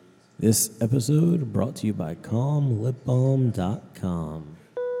This episode brought to you by CalmLipBalm.com.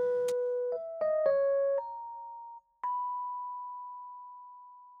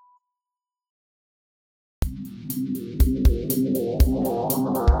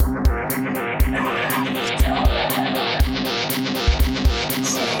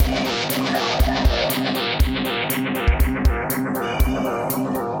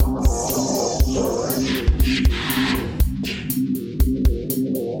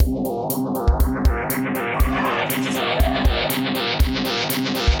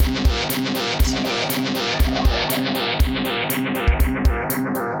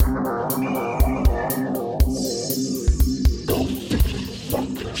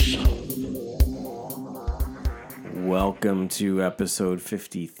 Welcome to episode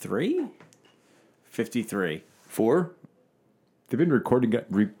 53? 53. 4? They've been recorded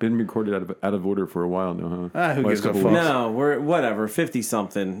out of order for a while now, huh? Who gives a fuck? No, we're whatever,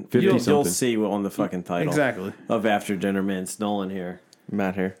 50-something. 50 You'll something. see on the fucking title. Exactly. Of After Dinner Mints. Nolan here.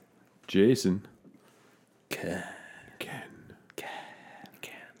 Matt here. Jason. Ken.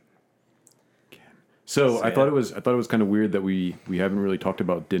 So I thought it was kind of weird that we haven't really talked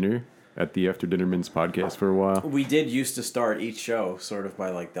about dinner at the After Dinner Mints podcast for a while. We did used to start each show sort of by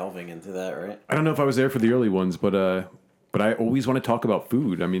like delving into that, right? I don't know if I was there for the early ones, but I always want to talk about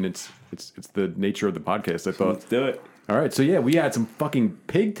food. I mean, it's the nature of the podcast. I thought. Let's do it. All right, so yeah, we had some fucking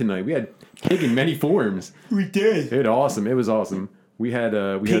pig tonight. We had pig in many forms. We did. It awesome. It was awesome. We had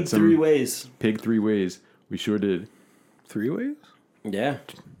Pig had some 3 ways. pig 3 ways. We sure did. 3 ways? Yeah.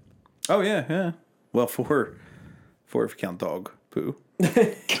 Oh, yeah. Well, 4 if you count dog poo.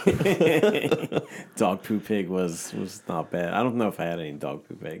 Dog poo pig was not bad. I don't know if I had any dog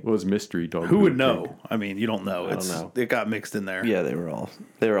poo pig. What was mystery dog? Who food would pig? know? I mean, you don't know. I don't know. It got mixed in there. Yeah, they were all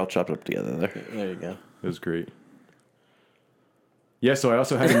chopped up together there. There you go. It was great. Yeah, so I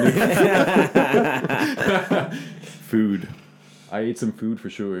also had a new food. I ate some food for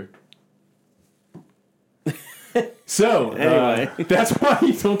sure. So, Anyway. that's why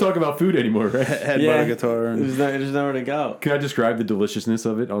you don't talk about food anymore, right? Headbutt a guitar. And There's nowhere to go. Can I describe the deliciousness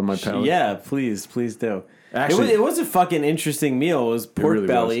of it on my palate? Yeah, please do. Actually- it was a fucking interesting meal. It was pork really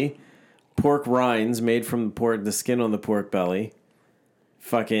belly, pork rinds made from the skin on the pork belly,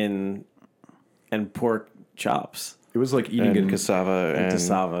 and pork chops. It was like eating And cassava and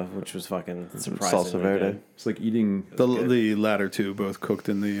Cassava, which was fucking surprisingly salsa verde. good. It's like eating. the latter two both cooked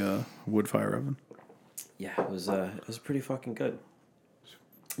in the wood fire oven. Yeah, it was pretty fucking good.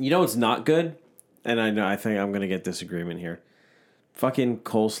 You know what's not good? And I think I'm gonna get disagreement here. Fucking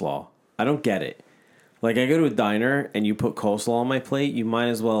coleslaw. I don't get it. Like, I go to a diner and you put coleslaw on my plate, you might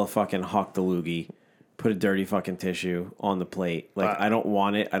as well have fucking hawked the loogie. Put a dirty fucking tissue on the plate. Like, I don't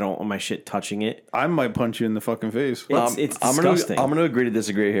want it. I don't want my shit touching it. I might punch you in the fucking face. It's disgusting. I'm gonna agree to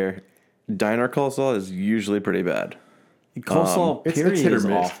disagree here. Diner coleslaw is usually pretty bad. Coleslaw, It's period, hit or is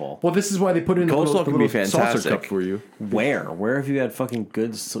miss. awful. Well, this is why they put it in Coleslaw a can little be saucer fantastic. cup for you. Where have you had fucking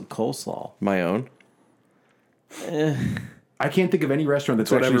good coleslaw? My own. I can't think of any restaurant that's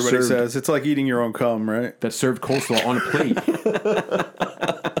That's what actually everybody served, says. It's like eating your own cum, right? that served coleslaw on a plate.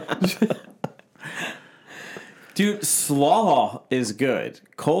 Dude, slaw is good.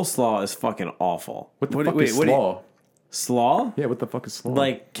 Coleslaw is fucking awful. What the What- fuck wait, is what do you- slaw? Slaw? Yeah, what the fuck is slaw?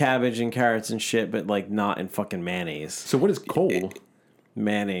 Like cabbage and carrots and shit, but like not in fucking mayonnaise. So what is coal?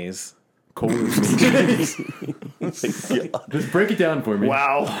 Mayonnaise. Coal is Just break it down for me.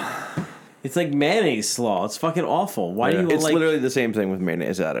 Wow. It's like mayonnaise slaw. It's fucking awful. Why do you It's like... literally the same thing with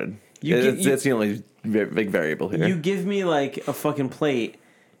mayonnaise added. That's the only big variable here. You give me like a fucking plate.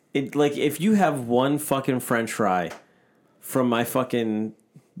 Like if you have one fucking French fry from my fucking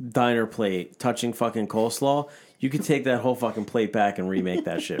diner plate touching fucking coleslaw, you could take that whole fucking plate back and remake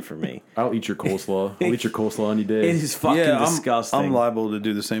that shit for me. I'll eat your coleslaw. I'll eat your coleslaw any day. It is fucking disgusting. I'm liable to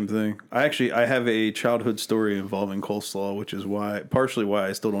do the same thing. I have a childhood story involving coleslaw, which is partially why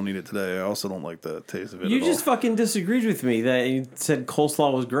I still don't eat it today. I also don't like the taste of it. You at just all. fucking disagreed with me that you said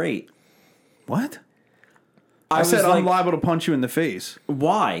coleslaw was great. What? I said was I'm like, liable to punch you in the face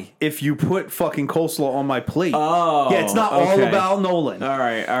why? if you put fucking coleslaw on my plate. Oh, yeah, it's not all okay. about Nolan. All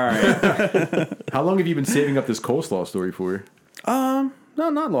right. How long have you been saving up this coleslaw story for? No,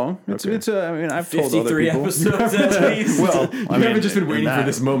 not long. It's Okay. I mean, I've told other 53 people. episodes at least. Well, You haven't just been waiting for that.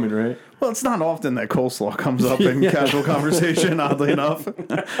 this moment, right? Well, it's not often that coleslaw comes up in casual conversation, oddly enough.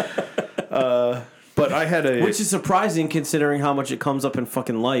 But I had a... Which is surprising considering how much it comes up in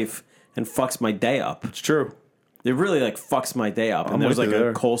fucking life and fucks my day up. It's true. It really like fucks my day up. And I'm there's with like you a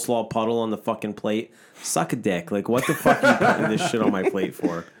there. coleslaw puddle on the fucking plate. Suck a dick. Like, what the fuck are you putting this shit on my plate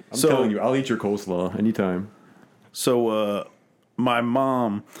for? I'm telling you, I'll eat your coleslaw anytime. So, my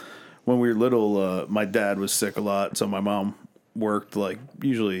mom when we were little, my dad was sick a lot, so my mom worked like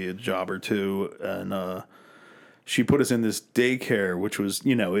usually a job or two, and she put us in this daycare, which was,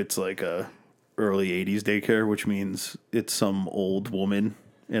 it's like a early 80s daycare, which means it's some old woman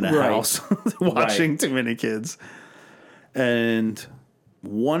in a house watching too many kids. And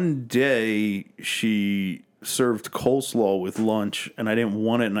one day she served coleslaw with lunch, and I didn't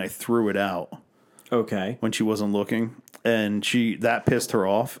want it, and I threw it out. Okay. When she wasn't looking, and that pissed her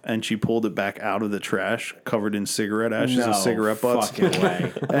off, and she pulled it back out of the trash, covered in cigarette ashes and cigarette butts, fucking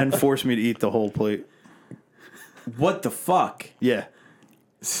way. and forced me to eat the whole plate. What the fuck? Yeah.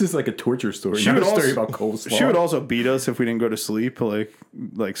 This is like a torture story. Not a story about coleslaw. She would also beat us if we didn't go to sleep,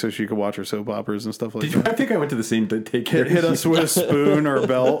 like so she could watch her soap operas and stuff like that. I think I went to the same daycare. Hit us with a spoon or a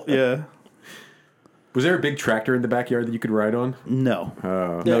belt. Yeah. Was there a big tractor in the backyard that you could ride on? No.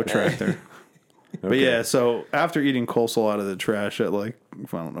 No tractor. But yeah, so after eating coleslaw out of the trash at I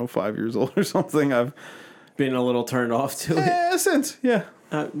don't know, 5 years old or something, I've been a little turned off to it. Since, yeah.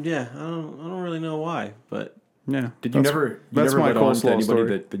 I don't really know why, but yeah. Did you never that's my let on to coleslaw anybody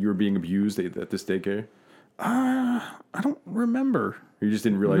story. that you were being abused at this daycare? I don't remember. Or you just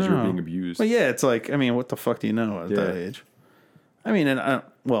didn't realize you were being abused? But yeah, it's like, what the fuck do you know at that age? I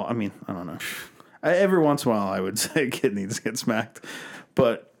don't know. Every once in a while I would say a kid needs to get smacked.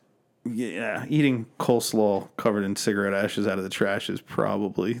 But yeah, eating coleslaw covered in cigarette ashes out of the trash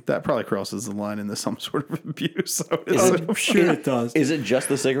probably crosses the line into some sort of abuse. I'm sure it does. Is it just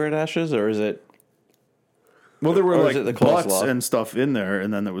the cigarette ashes, or is it? Well, there were Or is it the butts coleslaw? and stuff in there,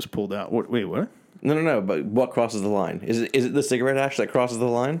 and then it was pulled out. Wait, what? No. But what crosses the line? Is it the cigarette ash that crosses the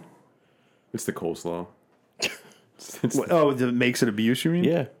line? It's the coleslaw. That makes it abuse, you mean?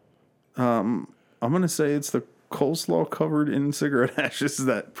 Yeah. I'm going to say it's the coleslaw covered in cigarette ashes.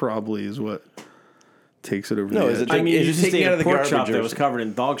 That probably is what takes it over the edge. Is it? I mean, is you it just taking ate out a of the pork garbage chop that or was something? covered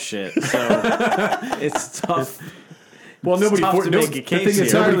in dog shit, so it's tough. Well, nobody tough forced to no, make a the case thing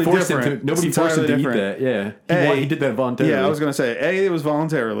is, here. nobody Entirely forced him different. to. Nobody It's forced him to entirely eat that. different. Yeah, A, he did that voluntarily. Yeah, I was going to say, A, it was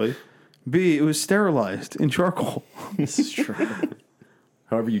voluntarily. B, it was sterilized in charcoal. This is true.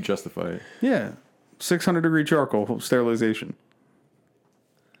 However you justify it. Yeah. 600-degree charcoal sterilization.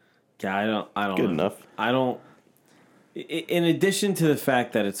 Yeah, I don't. Good know. enough. I don't. In addition to the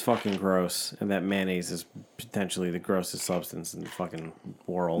fact that it's fucking gross and that mayonnaise is potentially the grossest substance in the fucking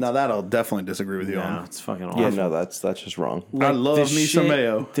world. Now, that I'll definitely disagree with you No, on. it's fucking awful. Yeah, no, that's just wrong. I love the me some shit-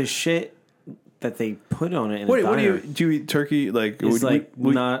 mayo. The shit that they put on it in Wait, a what diner do you eat turkey? is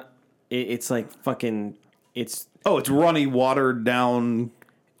not. It's like fucking. It's. Oh, it's runny, watered down.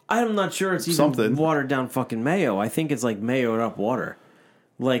 I'm not sure it's even Something. watered down fucking mayo. I think it's like mayoed up water.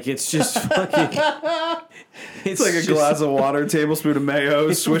 Like it's just fucking. It's like a glass of water, tablespoon of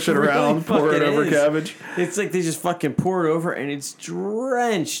mayo, swish it really around, pour it fucking over is. cabbage. It's like they just fucking pour it over and it's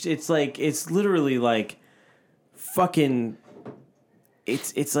drenched. It's like it's literally like fucking.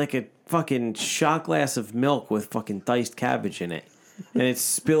 It's like a fucking shot glass of milk with fucking diced cabbage in it, and it's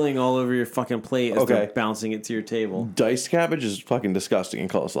spilling all over your fucking plate as they're Okay. bouncing it to your table. Diced cabbage is fucking disgusting in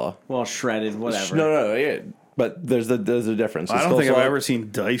coleslaw. Well, shredded, whatever. No, yeah. But there's a difference. I don't think I've ever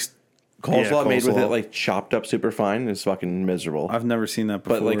seen diced coleslaw made with coleslaw. it like chopped up super fine is fucking miserable. I've never seen that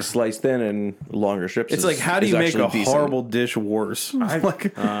before. But like sliced thin and longer strips. it's like, how do you make a decent. horrible dish worse?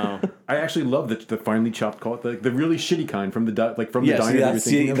 I actually love the finely chopped the really shitty kind from the the Yeah, diner that you're see,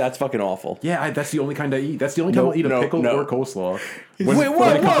 thinking of. that's fucking awful. Yeah, that's the only kind I eat. That's the only time No, I'll eat a no, pickle no. or coleslaw. Wait,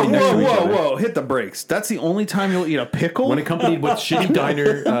 when accompanied next to each other. Hit the brakes. That's the only time you'll eat a pickle? When accompanied with shitty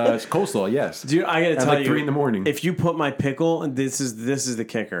diner coleslaw, yes. Dude, I gotta At tell like you, 3 a.m. if you put my pickle, and this is the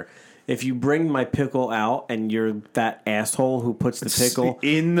kicker. If you bring my pickle out and you're that asshole who puts the pickle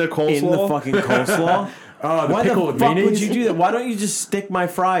in the coleslaw? in the fucking coleslaw, the why pickle the with fuck would mayonnaise? you do that? Why don't you just stick my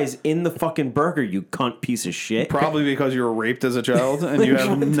fries in the fucking burger, you cunt piece of shit? Probably because you were raped as a child and you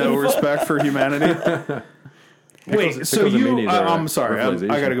have no respect for humanity. Wait, so pickles and you... mayonnaise are I'm sorry. I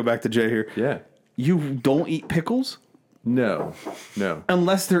fertilization. got to go back to Jay here. Yeah. You don't eat pickles? No.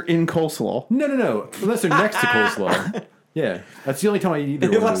 Unless they're in coleslaw. No. Unless they're next to coleslaw. Yeah. That's the only time I eat either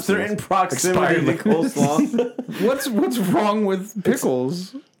one of Unless those they're in things. proximity to the coleslaw. What's wrong with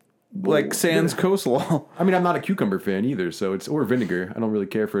pickles? Like sans coleslaw. I mean, I'm not a cucumber fan either, so it's or vinegar. I don't really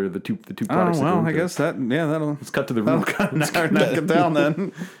care for the two Oh, products. that go well, into I it. guess that'll Let's cut to the that'll root. kind of knock it down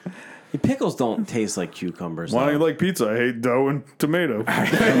then. Pickles don't taste like cucumbers. Why though. do you like pizza? I hate dough and tomato. All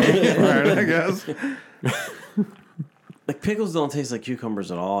right, I guess. Like pickles don't taste like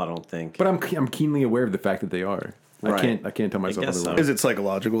cucumbers at all. I don't think. But I'm keenly aware of the fact that they are. Right. I can't tell myself guess otherwise. so. Is it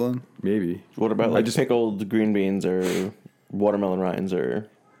psychological then? Maybe. What about like pickled green beans or watermelon rinds or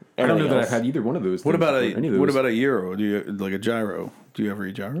I don't know anything that else? I've had either one of those. What things about before, any of what those. about a gyro? Do you like a gyro? Do you ever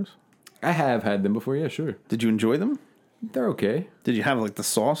eat gyros? I have had them before. Yeah, sure. Did you enjoy them? They're okay. Did you have like the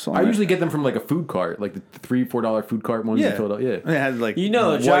sauce on I it? usually get them from like a food cart, like the $3-4 food cart ones in Philadelphia. Yeah. It had like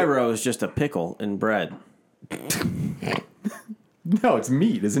The gyro is just a pickle in bread. No, it's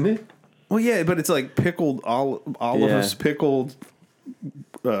meat, isn't it? Well, yeah, but it's like pickled olives, pickled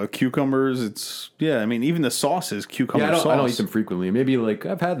cucumbers. It's I mean, even the sauce is cucumber sauce. I don't eat them frequently. Maybe like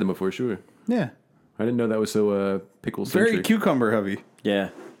I've had them before, sure. Yeah, I didn't know that was so pickle centric. very cucumber heavy. Yeah.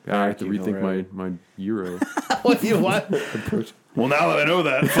 I have to rethink my euro What you what? approach. Well, now that I know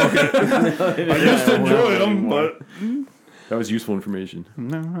that, fuck it. I used to enjoy them, but That was useful information.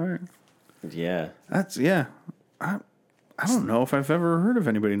 no, all right. Yeah. That's I don't know if I've ever heard of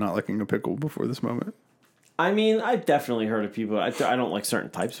anybody not liking a pickle before this moment. I mean, I've definitely heard of people. I don't like certain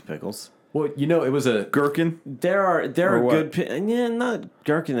types of pickles. Well, it was a Gherkin. There are what? good. Not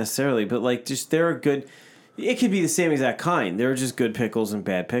gherkin necessarily, but like just there are good. It could be the same exact kind. There are just good pickles and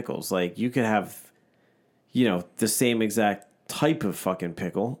bad pickles. Like you could have, the same exact type of fucking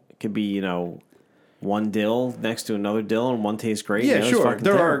pickle. It could be one dill next to another dill, and one tastes great. Yeah, and the other's sure. fucking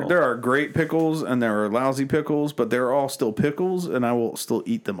There terrible. are great pickles and there are lousy pickles, but they're all still pickles, and I will still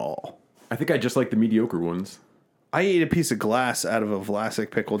eat them all. I think I just like the mediocre ones. I ate a piece of glass out of a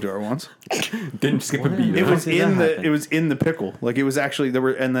Vlasic pickle jar once. Didn't skip a beat. It huh? was did that happen? it was in the pickle. Like it was actually there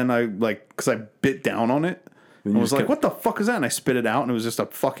were, and then I because I bit down on it. Then I you was just like, kept- "What the fuck is that?" And I spit it out, and it was just a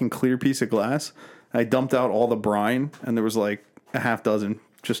fucking clear piece of glass. I dumped out all the brine, and there was like a half dozen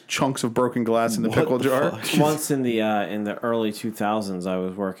just chunks of broken glass in the pickle jar. Once in the early 2000s, I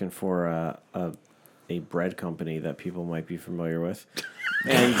was working for a bread company that people might be familiar with,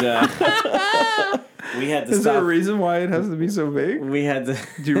 and we had to Is there a stop. reason why it has to be so big? We had to,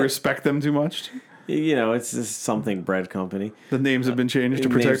 Do you respect them too much? it's just something bread company. The names have been changed to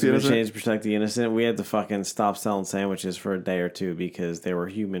Names protect the have been innocent. changed to protect the innocent. We had to fucking stop selling sandwiches for a day or two because there were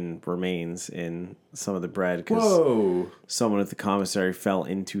human remains in some of the bread. Because Whoa. someone at the commissary fell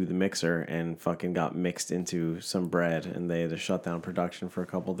into the mixer and fucking got mixed into some bread, and they had to shut down production for a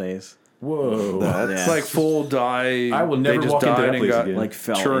couple days. Whoa. It's like full dye. I will never they just walk into died that and place got again. Like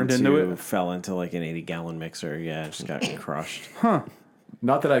churned into it. fell into like an 80-gallon mixer. Yeah, it just got crushed.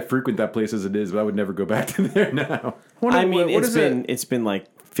 Not that I frequent that place as it is, but I would never go back to there now. I mean, what is it? it's been like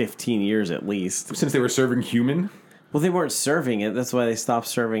 15 years at least. Since they were serving human. Well, they weren't serving it. That's why they stopped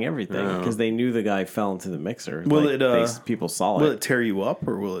serving everything because they knew the guy fell into the mixer. Will Like, it, people saw Will it. it tear you up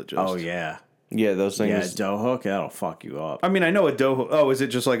or will it just? Oh yeah, Yeah, those yeah. things. Dough hook, that'll fuck you up. I mean, I know a dough hook. Oh, is it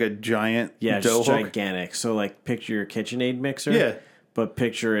just like a giant Yeah, it's dough just hook? gigantic. So like, picture your KitchenAid mixer. Yeah. but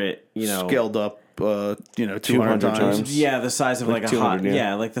picture it, Scaled up, 200 200 times. times. Yeah, the size of like a 200, hot. yeah.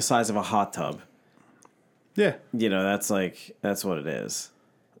 Yeah, like the size of a hot tub. Yeah. That's what it is.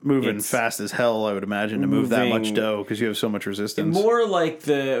 Moving It's- fast as hell, I would imagine, to move that much Moving- dough because you have so much resistance. More like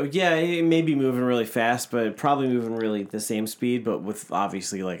it may be moving really fast, but probably moving really the same speed, but with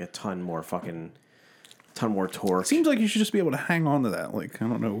obviously like a ton more torque. Seems like you should just be able to hang on to that, like, I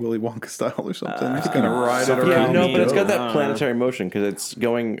don't know, Willy Wonka style or something. Just Uh, gonna ride it suffocate Yeah, around. no, me, but it's got I that don't planetary motion because it's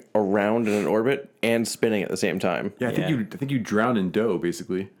going around in an orbit and spinning at the same time. Yeah, I think you drown in dough,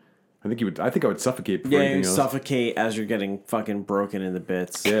 basically. I think I would suffocate before Yeah, anything you else. suffocate as you're getting fucking broken into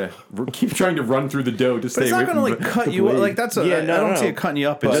bits. Yeah. Keep trying to run through the dough to But stay it's away not gonna from like the cut you up. blade. Like that's a. Yeah, I no, don't no, see no. it cutting you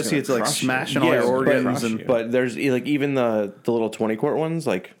up. It But just it's see it's gonna like crush you. smashing all your but- organs and. But there's like even the little 20-quart ones,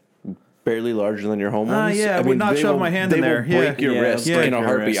 like barely larger than your home ones. yeah, I would not they shove will- my hand they in will there. break Yeah. your Yeah, wrist break in a your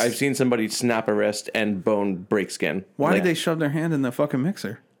heartbeat. wrist. I've seen somebody snap a wrist and bone break skin. Why Like, did they shove their hand in the fucking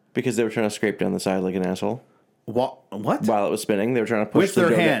mixer? Because they were trying to scrape down the side like an asshole What? while it was spinning. They were trying to push With the their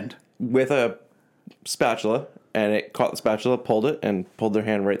dough down- hand? with a spatula, and it caught the spatula, pulled it, and pulled their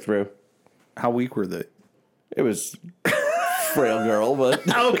hand right through. How weak were they? It was frail girl, but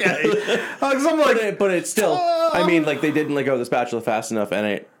Okay. I'm like, but it's still. I mean, like they didn't let go of the spatula fast enough, and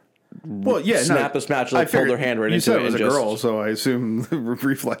it well, yeah. snap the spatula, I pulled figured their hand right you into said it, it was a and just- girl, so I assume the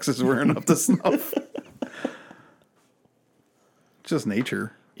reflexes weren't up to snuff. Just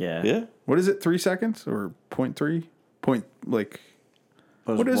nature. Yeah. Yeah. What is it? 3 seconds or 0.3? Point like.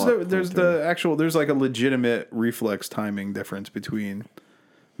 But What is the? There's the actual. There's like a legitimate reflex timing difference between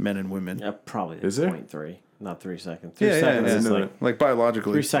men and women. Yeah, probably Is there? 0.3, not 3 seconds. 3 Yeah, seconds yeah. is no, like Like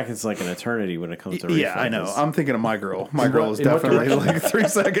biologically. 3 seconds is like an eternity when it comes to Yeah, I know. reflexes. I'm thinking of my girl. My girl is in what definitely like 3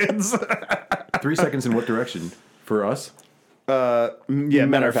 seconds. 3 seconds in what direction? For us? Yeah,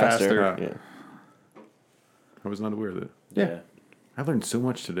 men are faster. Yeah. I was not aware of that. Yeah. I learned so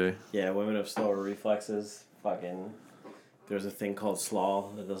much today. Yeah, women have slower reflexes. Fucking, there's a thing called slaw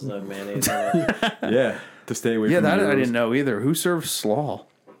that doesn't have mayonnaise in it. Yeah. To stay away Yeah, from that the I girls. didn't know either. Who serves slaw?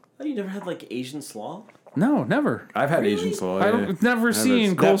 Oh, you never had like Asian slaw? No, never. I've had Asian slaw. I've never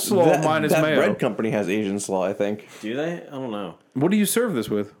seen That- coleslaw minus that mayo. bread company has Asian slaw, I think. Do they? I don't know. What do you serve this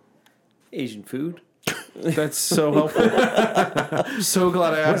with? Asian food. That's so helpful. So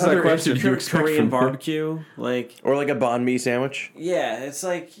glad I asked that other question. answer do you expect Korean from barbecue, like Or like a banh mi sandwich. yeah, it's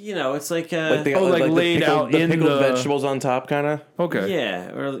like it's like Like they got like the laid pickled, out the in pickled the- vegetables on top, kind of. Okay.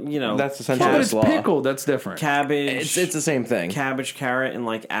 yeah, or That's Oh, essentially but a it's slaw. pickled. That's different. cabbage. It's the same thing. cabbage, carrot, and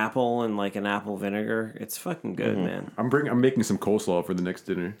like apple and like an apple vinegar. It's fucking good, man. I'm making some coleslaw for the next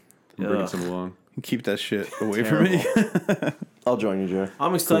dinner. I'm bringing Ugh. some along. Keep that shit away from me. I'll join you, Joe.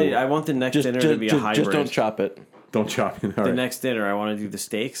 I'm excited. I want the next dinner to be a hybrid. Just don't chop it. Don't chop it. All The right. next dinner, I want to do the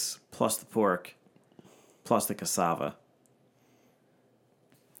steaks plus the pork plus the cassava.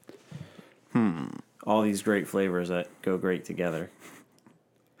 All these great flavors that go great together.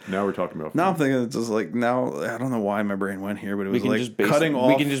 Now we're talking about food. Now I'm thinking it's just like I don't know why my brain went here, but it We was can like just base cutting off.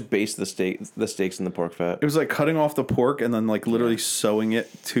 We can just base the steaks in the pork fat. It was like cutting off the pork and then like literally sewing it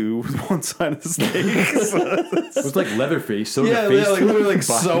to one side of the steak. It was like Leatherface. So yeah, the face like to literally like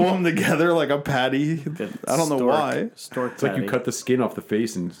the body. sew them together like a patty. I don't know why. Stork It's like you patty. cut the skin off the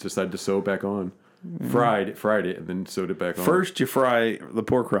face and decided to sew it back on. Fried it, and then sewed it back on. First, you fry the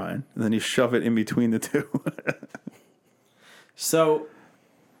pork rind, and then you shove it in between the two. So,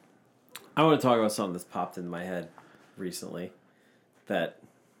 I want to talk about something that's popped into my head recently that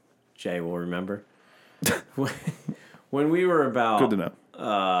Jay will remember. When we were about... Good to know.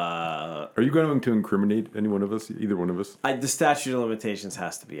 Are you going to incriminate any one of us? Either one of us? the statute of limitations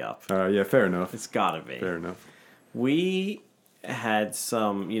has to be up. Yeah, fair enough. It's got to be. Fair enough. We had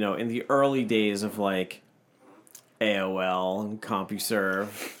some, in the early days of like AOL and CompuServe,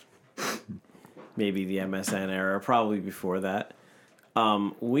 maybe the MSN era, probably before that.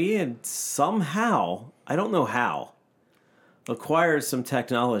 We had somehow, I don't know how, acquired some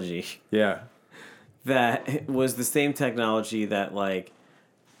technology Yeah. that was the same technology that like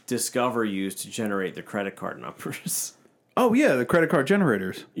Discover used to generate their credit card numbers. Oh yeah, the credit card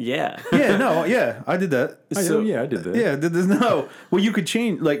generators. Yeah. Yeah, no, yeah, I did that. I did that. Yeah, did this no. Well, you could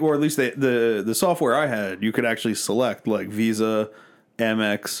change or at least the software I had, you could actually select like Visa,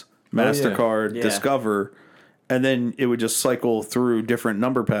 Amex, MasterCard, Yeah. Discover, and then it would just cycle through different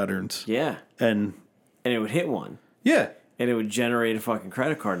number patterns. Yeah. And And it would hit one. yeah. And it would generate a fucking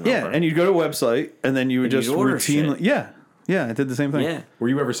credit card number. Yeah, and you'd go to a website and then you would And just you'd order routinely shit. Yeah, I did the same thing. Yeah. Were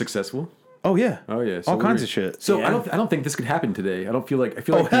you ever successful? Oh yeah. Oh yeah. All kinds we're- of shit. So Yeah. I don't think this could happen today. I feel like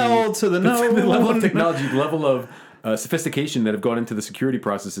hell to the no. the level of technology, the level of sophistication that have gone into the security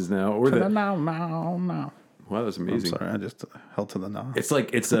processes now, or the No. wow, that's I'm amazing. sorry, I just held to the no. It's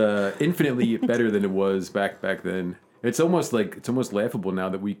like it's infinitely better than it was back then. It's almost laughable now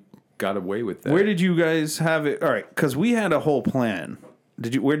that we got away with that. Where did you guys have it? All right, because we had a whole plan.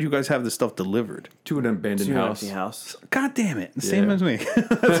 Where did you guys have this stuff delivered? To an abandoned To an house. empty house. God damn it! Same Yeah. as me.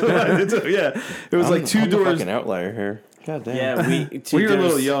 That's what I did too. Yeah, it was like two I'm the doors. fucking outlier here. God damn. Yeah, we We were a little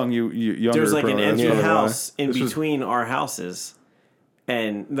there's- young. You younger. There was like an probably, empty that's probably why. house in between our houses,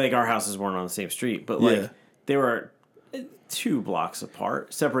 and like our houses weren't on the same street, but like Yeah. they were 2 blocks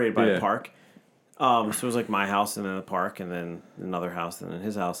apart, separated by Yeah. a park. So it was like my house and then the park, and then another house and then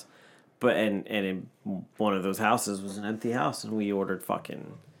his house. But and in one of those houses was an empty house, and we ordered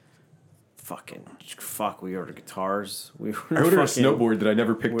we ordered guitars. We ordered, I ordered a fucking snowboard that I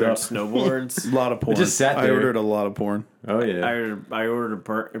never We picked ordered up. snowboards. A lot of porn. just sat I there. ordered a lot of porn. Oh yeah. I ordered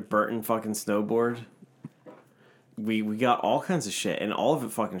a Burton fucking snowboard. We got all kinds of shit, and all of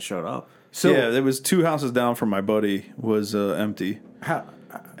it fucking showed up. So yeah, there was 2 houses down from my buddy was empty, how,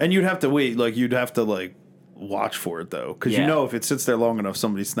 and you'd have to wait. Like you'd have to like watch for it though, because Yeah. you know if it sits there long enough,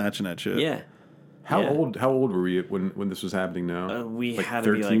 somebody's snatching that shit. Yeah. how Yeah. old were we when this was happening now? We Like had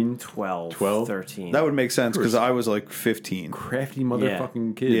to be 13? like 12, 12? 13. That would make sense because I was like 15. Crafty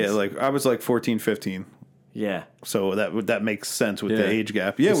motherfucking kids. Yeah, like I was like 14, 15. yeah. So that makes sense with Yeah. the age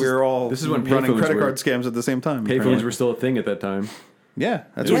gap. Yeah, This we is- were all this is when running payphones credit were- card scams at the same time. Payphones were still a thing at that time. Yeah,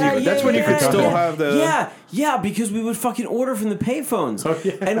 that's Yeah, when you could still have the yeah, because we would fucking order from the payphones,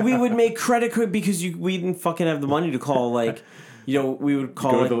 and we would make credit card because we didn't fucking have the money to call like, we would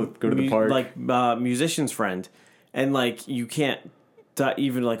call Go to the park. like musician's friend, and like you can't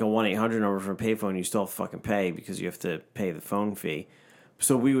even like a 1-800 number for a payphone, you still have to fucking pay because you have to pay the phone fee.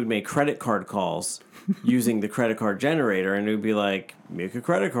 So we would make credit card calls using the credit card generator, and it would be like, make a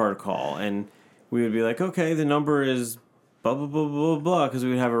credit card call, and we would be like, okay, the number is blah, blah, blah, blah, blah, because we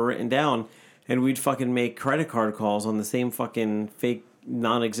would have it written down, and we'd fucking make credit card calls on the same fucking fake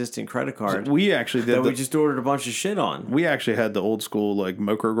non-existent credit card We actually did that we just ordered a bunch of shit on. We actually had the old school like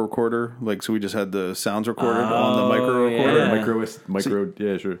micro recorder, like so we just had the sounds recorded on the micro recorder. yeah. Micro,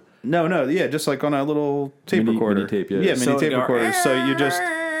 yeah, sure. No, yeah, just like on a little tape recorder. Mini tape, yeah. Yeah, So mini it'd tape go, recorder. So you just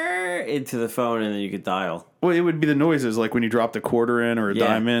into the phone and then you could dial. well, it would be the noises like when you dropped a quarter in or a Yeah.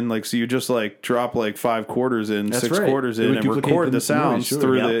 dime in, like so you just like drop like 5 quarters in, That's 6 right. quarters It in, would and duplicate record the the noise, sounds sure.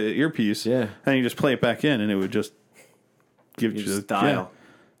 through Yep. the earpiece. Yeah. and you just play it back in, and it would just give You you just the dial. yeah.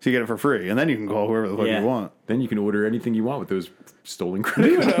 So you get it for free, and then you can call whoever the fuck Yeah. you want. Then you can order anything you want with those stolen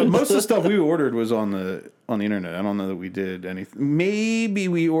credit cards. Most of the stuff we ordered was on the internet. I don't know that we did anything. Maybe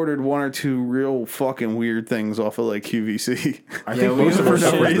we ordered 1 or 2 real fucking weird things off of like QVC. I Yeah, think we most of ordered our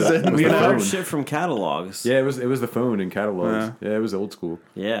stuff shit. was the We phone. ordered shit from catalogs. Yeah, it was the phone and catalogs. Yeah, it was old school.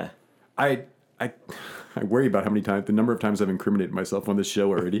 Yeah. I worry about how many times, the number of times I've incriminated myself on this show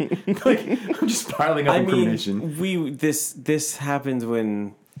already. Like, I'm just piling up I incrimination. mean, this happened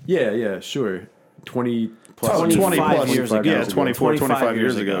when Yeah, sure. 20 plus. 20 plus years ago. Yeah, 24, 25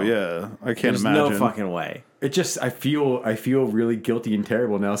 years ago. ago. Yeah, I can't there's imagine. no fucking way. It just, I feel really guilty and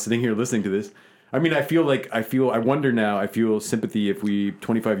terrible now sitting here listening to this. I mean, I wonder now, I feel sympathy if we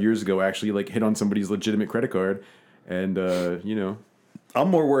 25 years ago actually like hit on somebody's legitimate credit card and, you know. I'm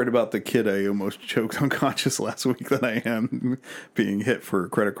more worried about the kid I almost choked unconscious last week than I am being hit for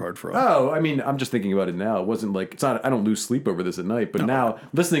credit card fraud. Oh, I mean, I'm just thinking about it now. It wasn't like, it's not, I don't lose sleep over this at night, but now,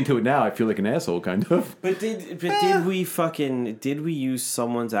 listening to it now, I feel like an asshole, kind of. But did we use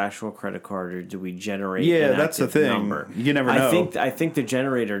someone's actual credit card or did we generate? Yeah, an that's the active thing. Number? You never know. I think the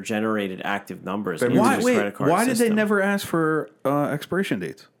generator generated active numbers. into Why? his Wait, credit card why did they system. never ask for expiration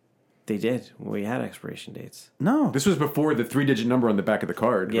dates? They did. We had expiration dates. No. This was before the 3-digit number on the back of the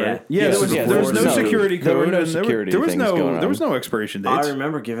card, Yeah. right? Yeah, there was no security code. There were no and security there was things going there was on. no expiration I dates.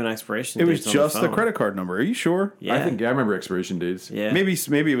 remember giving expiration It dates. was just on the phone. credit card number. Are you sure? Yeah. I remember expiration dates. Yeah.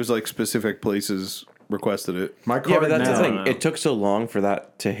 Maybe it was like specific places requested it. My card Yeah, but that's now, the thing. No. It took so long for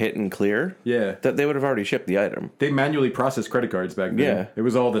that to hit and clear. Yeah. That they would have already shipped the item. They manually processed credit cards back then. Yeah. It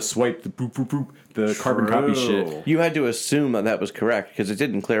was all the swipe, the boop, boop, boop, the carbon copy shit. You had to assume that was correct because it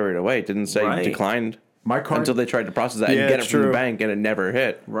didn't clear right away. It didn't say Right. declined My card, until they tried to process that Yeah, and get it it's from the true. bank, and it never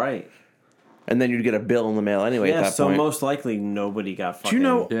hit. Right. And then you'd get a bill in the mail anyway Yeah. at that So point. most likely nobody got fucking. Do you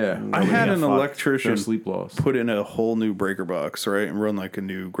know? Yeah. I had an fucked. electrician no sleep loss. put in a whole new breaker box, right, and run like a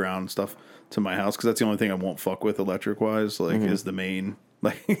new ground stuff to my house because that's the only thing I won't fuck with electric wise. Like, is the main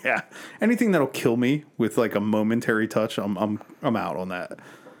like yeah anything that'll kill me with like a momentary touch. I'm out on that.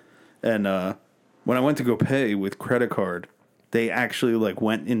 And when I went to go pay with credit card, they actually like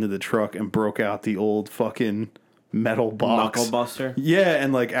went into the truck and broke out the old fucking metal box. Knuckle buster. Yeah,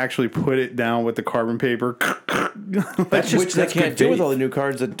 and like actually put it down with the carbon paper. That's just Which they that's can't good do with faith. all the new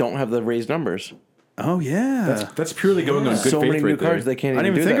cards that don't have the raised numbers. Oh yeah. That's purely going on good So faith many new right there. cards they can't I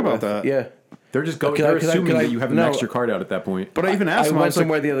even didn't do even think that about with. that. Yeah. They're just going. Could I- They're could I- assuming could I- that you have an no. extra card out at that point. But I even I asked him, I went was like,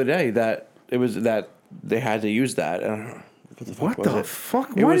 somewhere the other day that it was that they had to use that. what was the it?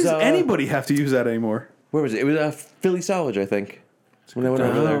 fuck? It Why was, does anybody have to use that anymore? Where was it? It was a Philly salvage, I think. When I went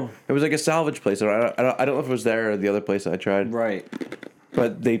over there, it was like a salvage place. I don't know if it was there or the other place I tried. Right.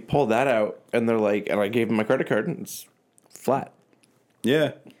 But they pulled that out, and they're like, and I gave them my credit card, and it's flat.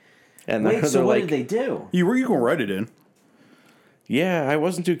 Yeah. And Wait. they're So what like, did they do? You can write it in. yeah, I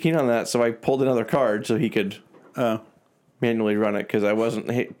wasn't too keen on that, so I pulled another card so he could manually run it because I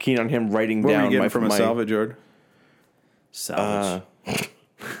wasn't keen on him writing What were down you getting my from a salvage yard? Salvage.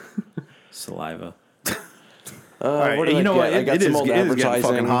 Saliva. All right, what did you I know get? what? I got It is some old getting fucking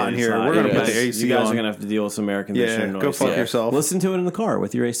advertising. hot in here. We're It gonna put is. the AC You guys on. are gonna have to deal with some air Yeah, conditioning noise. go fuck yourself. Listen to it in the car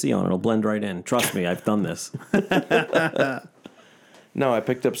with your AC on. It'll blend right in. Trust me, I've done this. No, I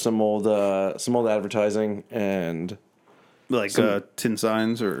picked up some old advertising, and Like tin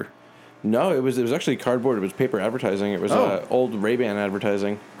signs or no, it was actually cardboard. It was paper advertising. It was old Ray-Ban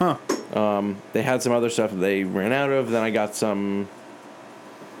advertising. huh? They had some other stuff that they ran out of. Then I got some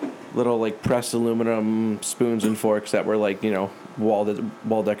little like pressed aluminum spoons and forks that were like, you know, wall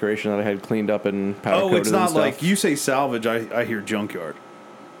decoration that I had cleaned up and powder coated. Oh, it's not and stuff. like you say salvage. I hear junkyard,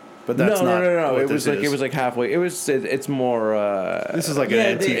 but that's no. not. what It this was like is. it was like halfway. It's more. This is like an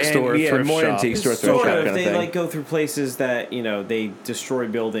antique store, thrift more shop. antique store, thrift Sort shop of. kind of They thing. like go through places that they destroy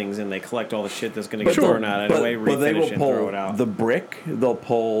buildings and they collect all the shit that's going to But get they'll- thrown out anyway, but they will refinish and throw pull it out. the brick. They'll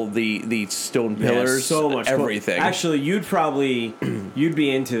pull the stone Yeah, pillars. so much cool. everything. Actually, you'd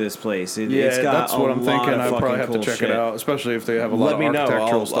be into this place. Yeah, It's got that's what a I'm lot thinking. of I probably fucking have to cool check shit. it out, especially if they have a lot Let of me know.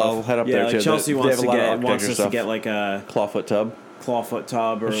 architectural I'll stuff. head up Yeah, there like too. Chelsea They wants have a to lot of get wants architecture us to stuff. get like a clawfoot tub. clawfoot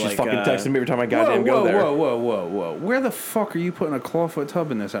tub or She's like fucking texting me every time I goddamn whoa, go there. whoa! Where the fuck are you putting a clawfoot tub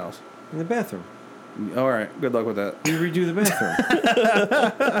in this house? in the bathroom. All right. Good luck with that. You redo the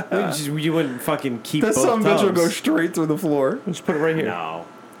bathroom. you wouldn't fucking keep That both son of a bitch will tubs. go straight through the floor. Just put it right here. No.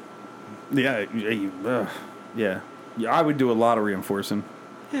 Yeah. Yeah. I would do a lot of reinforcing.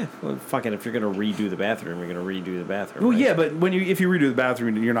 Yeah, well, fucking, if you're gonna redo the bathroom, you're gonna redo the bathroom. Well, right? yeah, but if you redo the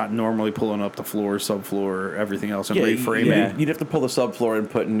bathroom, you're not normally pulling up the floor, subfloor, everything else, and Yeah, reframing. yeah. You'd have to pull the subfloor and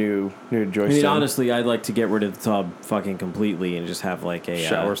put new joists I mean, in. honestly, I'd like to get rid of the tub fucking completely and just have like a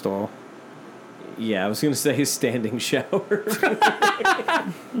Shower stall. Yeah, I was gonna say a standing shower.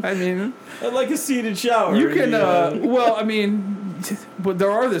 I mean, I'd like a seated shower. you can. Well, I mean, but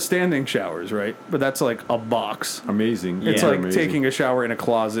there are the standing showers, right? But that's like a box. Amazing. It's Yeah. like Amazing. taking a shower in a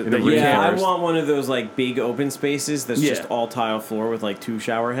closet. In a that you room. Yeah, I can't- want one of those like big open spaces that's Yeah. just all tile floor with like 2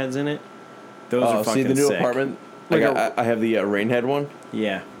 shower heads in it. Those Oh, are see fucking the new sick. apartment? Like I have the rainhead one.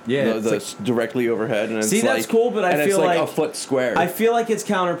 Yeah. Yeah. the it's directly overhead. And See, it's that's cool, but I and feel it's like like- a foot square. I feel like it's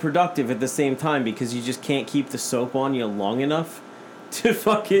counterproductive at the same time because you just can't keep the soap on you long enough to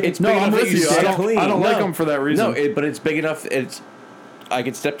fucking. It's No, big I'm enough that with you you. stay I clean. don't like No. them for that reason. No, but it's big enough. I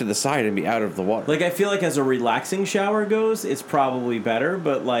could step to the side and be out of the water. Like, I feel like as a relaxing shower goes, it's probably better,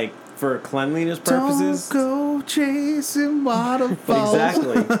 but like for cleanliness purposes. Don't go chasing waterfalls.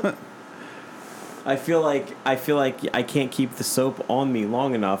 Exactly. I feel like I can't keep the soap on me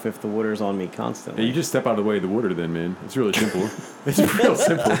long enough if the water's on me constantly. Yeah, you just step out of the way of the water then, man. It's really simple. It's real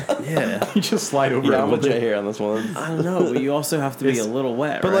simple. Yeah. You just slide over yeah, it. I'm with Jay here on this one. I don't know, but you also have to be a little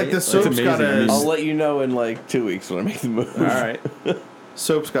wet, But right? like the soap's amazing. gotta, I mean, I'll let you know in like 2 weeks when I make the move. all right.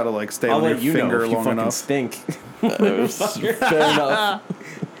 soap's gotta like stay I'll on your let you know finger if you long fucking enough. stink. Fair enough.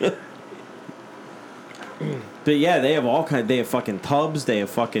 But yeah, they have all kind. They have fucking tubs. They have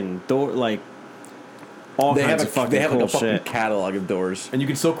fucking door like all They kinds have of fucking they have cool like a fucking shit. catalog of doors. And you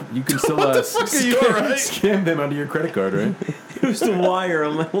can still are you, alright? scam them onto your credit card, right? Used to wire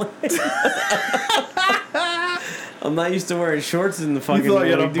on my leg. I'm not used to wearing shorts in the fucking. thought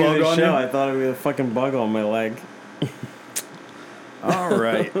you had when a we do bug this on show. you? I thought it would be a fucking bug on my leg. All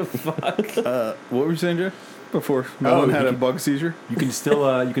right. Fuck. What were you saying, Jeff? Before no one had a bug seizure? You can still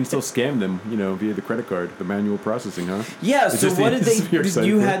scam them, via the credit card, the manual processing, huh? Yeah. It's So just what the- did this is what you're they? excited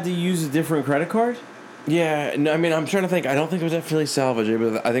You for. had to use a different credit card. Yeah, no, I mean, I'm trying to think. I don't think it was at Philly Salvage,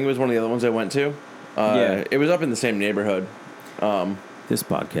 but I think it was one of the other ones I went to. Yeah. It was up in the same neighborhood. This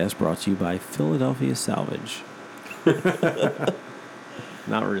podcast brought to you by Philadelphia Salvage.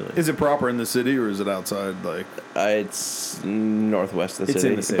 Not really. Is it proper in the city or is it outside? Like, It's northwest of the It's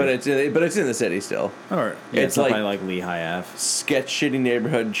city. in the city. But it's in the city still. all right. Yeah, it's it's up like- by like Lehigh Ave. Shitty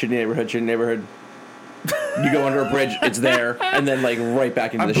neighborhood. You go under a bridge, it's there, and then like right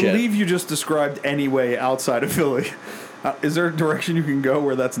back into I the shit. believe you just described any way outside of Philly. Is there a direction you can go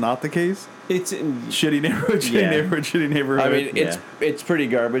where that's not the case? It's in, Shitty neighborhood, shitty Yeah. neighborhood, shitty neighborhood. I mean, Yeah. it's pretty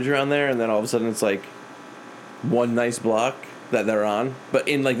garbage around there, and then all of a sudden it's like one nice block that they're on, but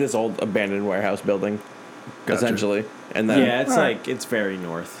in like this old abandoned warehouse building, Gotcha. essentially. And then yeah, it's like it's very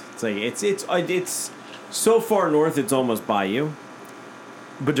north. It's like it's so far north it's almost Bayou.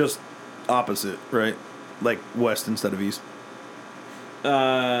 but just opposite, right? Like west instead of east.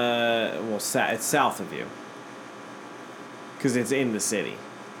 Well, it's south of you because it's in the city.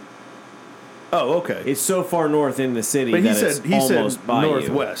 Oh, okay. It's so far north in the city But that it's he almost said Bayou.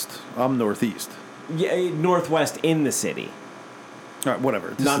 northwest. I'm northeast. Yeah, northwest in the city. All right, whatever.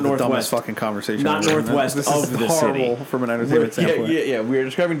 This Not is the dumbest northwest. fucking conversation. Not I've ever had. northwest This of is the horrible city. from an entertainment standpoint. yeah. We're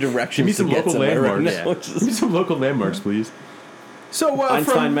describing directions. Give me some to get local somewhere right landmarks. now, which is- Give me some local landmarks, please. So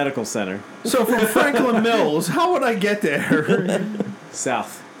Einstein Medical Center, so from Franklin Mills, how would I get there?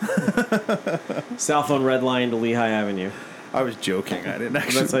 south. South on Red Line to Lehigh Avenue. I was joking. I didn't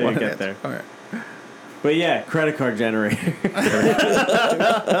actually. That's how you want to get answer. there. All right. But yeah, credit card generator.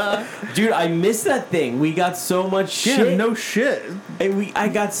 Dude, I miss that thing. We got so much shit. Yeah, no shit. And I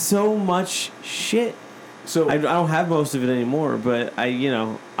got so much shit. So I don't have most of it anymore, but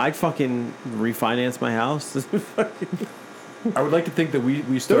I'd fucking refinance my house. I would like to think that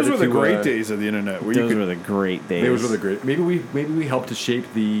we started. Those were the to, great days of the internet. Where you Those could were the great days. Those were the great. Maybe we helped to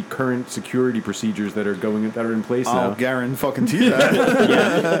shape the current security procedures that are in place I'll now. guarantee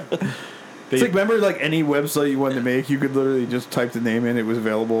that. Yeah. It's like, remember, like any website you wanted to make, you could literally just type the name in. It was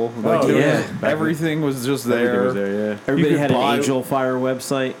available. Like, Oh, there yeah. was- everything was just there. Everything was there, yeah. Everybody could had an buy- Angel Fire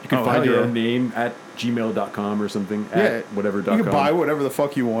website. You can Oh, find hell your yeah. own name at gmail.com or something. Yeah, At whatever.com. You could buy whatever the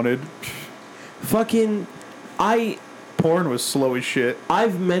fuck you wanted. Fucking, Porn was slow as shit.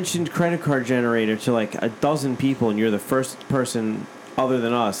 I've mentioned credit card generator to like a dozen people, and you're the first person other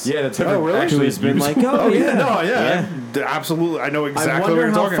than us. Yeah, that's Oh, really? actually Who's been used- like, oh, yeah. No, yeah. Absolutely. I know exactly I what wonder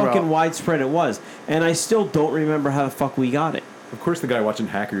you're how talking fucking about. widespread it was, and I still don't remember how the fuck we got it. Of course, the guy watching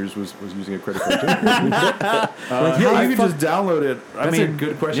Hackers was using a credit card. Too. Yeah, you could just download it. That's a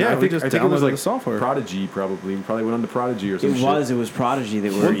good question. Yeah, I think it was like the software. Prodigy, probably. We probably went on to Prodigy or something. It was Prodigy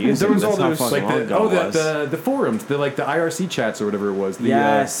that we were using. there was all That's how those, fucking long ago it was. the forums, the IRC chats or whatever it was. The,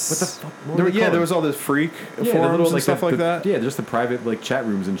 Yes. what the fuck? What were they There called? was all this freak the forums little, and stuff like that. Yeah, just the private like chat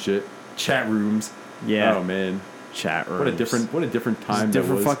rooms and shit. Chat rooms. Yeah. Oh man, Chat rooms. what a different time. It's a different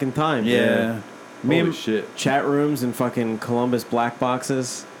that was. fucking time. Yeah. Holy shit. Chat rooms and fucking Columbus black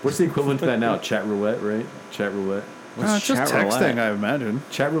boxes. What's the equivalent to that now? Chat roulette, right? Chat roulette. It's just chat texting, roulette? I imagine.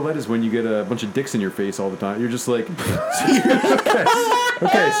 Chat roulette is when you get a bunch of dicks in your face all the time. You're just like, okay,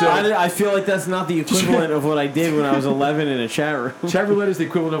 so I feel like that's not the equivalent of what I did when I was 11 in a chat room. chat roulette is the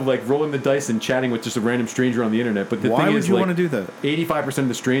equivalent of like rolling the dice and chatting with just a random stranger on the internet. But the Why thing would is, you like, want to do that? 85% of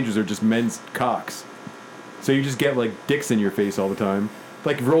the strangers are just men's cocks. So you just get like dicks in your face all the time.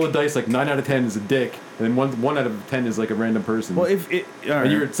 Like roll a dice, like 9 out of 10 is a dick, and then one out of 10 is like a random person. Well, if it, all right.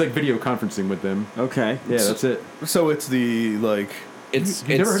 and it's like video conferencing with them. Okay. Yeah, that's it. So it's the like. It's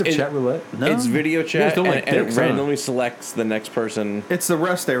You've never heard of chat roulette? No. It's video chat, don't and, like and it dicks, huh? randomly selects the next person. It's the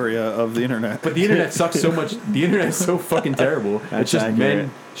rest area of the internet. But the internet sucks so much. The internet is so fucking terrible. That's it's just accurate.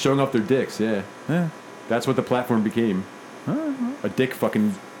 men showing off their dicks. Yeah, Yeah. that's what the platform became. A dick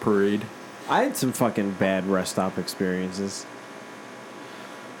fucking parade. I had some fucking bad rest stop experiences.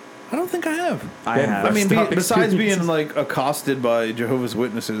 I don't think I have. I Bad have. I mean, Stop besides being experiences. like accosted by Jehovah's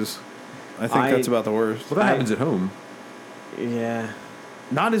Witnesses, I think that's about the worst. Well, that happens at home. Yeah.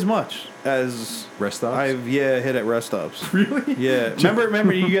 Not as much as Rest stops. I've hit at rest stops. Really? Yeah,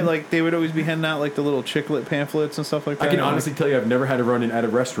 remember you get like they would always be handing out like the little chicklet pampahlets and stuff like that. I can honestly tell you, I've never had a run-in at a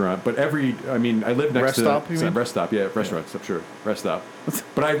restaurant, but I live next Rest to stop, you mean? Rest stop, yeah, restaurant stop, sure, rest stop.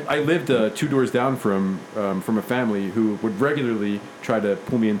 But I lived 2 doors down from a family who would regularly try to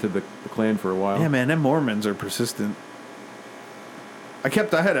pull me into the Klan for a while. Yeah, man, them Mormons are persistent.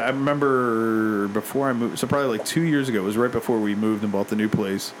 I remember before I moved, so probably like 2 years ago, it was right before we moved and bought the new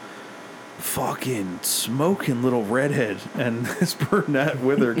place. Fucking smoking little redhead and this brunette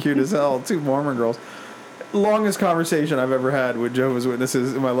with her, cute as hell, 2 Mormon girls. Longest conversation I've ever had with Jehovah's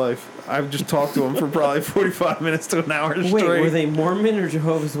Witnesses in my life. I've just talked to them for probably 45 minutes to an hour straight. Wait, were they Mormon or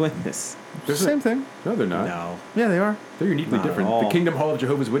Jehovah's Witness? They're the same thing? No, they're not. No. Yeah, they are. They're uniquely Not at different. all. The Kingdom Hall of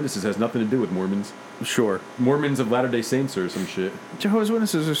Jehovah's Witnesses has nothing to do with Mormons. Sure. Mormons of Latter-day Saints or some shit. Jehovah's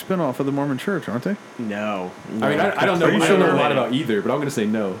Witnesses are a spin-off of the Mormon Church, aren't they? No. I mean, I don't know. Are you I don't know a sure? lot about either, but I'm going to say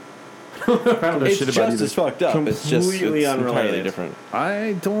no. I don't know It's shit just about either. as fucked up. It's just Completely it's entirely unrelated. different.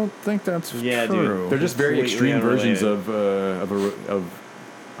 I don't think that's Yeah, dude. true. They're just very Completely extreme versions unrelated. of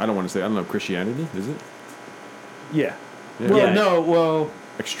I don't want to say, I don't know, Christianity, is it? Yeah. Yeah. Well, Yeah. no, well,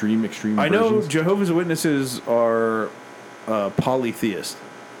 Extreme I know versions. Jehovah's Witnesses are polytheist.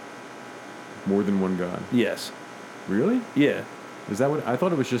 More than one God. Yes. Really? Yeah. Is that what I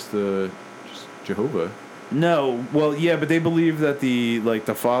thought it was just Jehovah. No, well, yeah, but they believe that the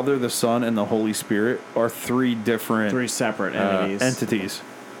Father, the Son, and the Holy Spirit are 3 different 3 separate entities. entities.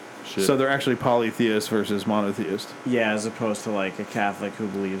 Shit. So they're actually polytheist versus monotheist. Yeah, as opposed to like a Catholic who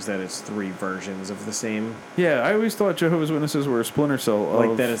believes that it's 3 versions of the same. Yeah, I always thought Jehovah's Witnesses were a splinter cell of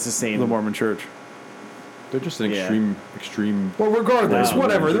Like that it's the same. the Mormon Church. They're just an Yeah. extreme. Well, regardless, No,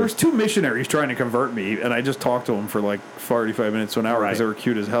 whatever. sure. There was 2 missionaries trying to convert me, and I just talked to them for like 45 minutes to an hour because Right. they were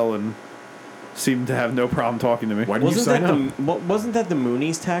cute as hell and seemed to have no problem talking to me. Why did you sign up? Wasn't that the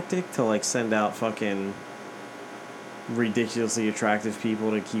Moonies tactic to like send out fucking ridiculously attractive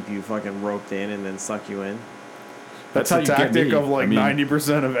people to keep you fucking roped in and then suck you in? That's how the you get tactic me. of like I mean-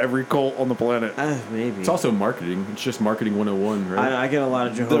 90% of every cult on the planet. Maybe. It's also marketing. It's just marketing 101, right? I get a lot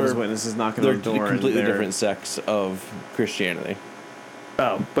of Jehovah's They're- Witnesses knocking They're on the door. completely and they're- different sects of Christianity.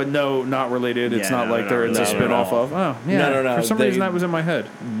 Oh, but no, not related. It's Yeah, not no, like no, they're it's a no, spin off no. of. Oh, yeah. No. For some They- reason, that was in my head.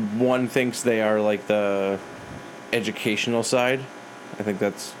 One thinks they are like the educational side. I think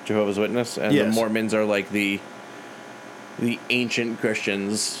that's Jehovah's Witness, and the Yes. Mormons are like the ancient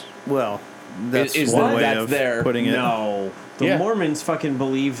Christians. Well, that's Is one that- way that's of their- putting it. No. The Yeah. Mormons fucking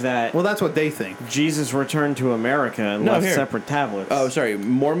believe that Well, that's what they think. Jesus returned to America and No, left here. separate tablets. Oh, sorry.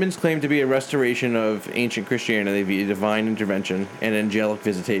 Mormons claim to be a restoration of ancient Christianity via divine intervention and angelic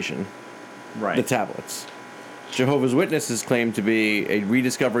visitation. right. The tablets. Jehovah's Witnesses claim to be a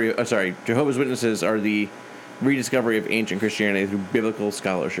rediscovery. Jehovah's Witnesses are the rediscovery of ancient Christianity through biblical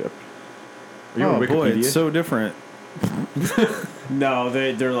scholarship. Are you on Oh boy, Wikipedia? it's so different. No,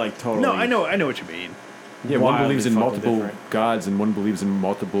 they're like totally. No, I know what you mean. yeah, one wildly believes in fucking multiple different. gods and one believes in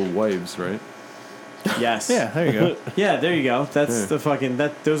multiple wives, right? Yes. Yeah, there you go. Yeah, there you go. That's Yeah. the fucking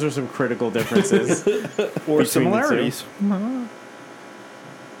that. Those are some critical differences. Or Between similarities.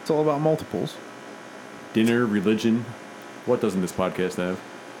 It's all about multiples. Dinner, religion, What doesn't this podcast have?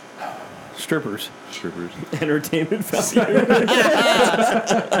 Strippers. Strippers. Entertainment value.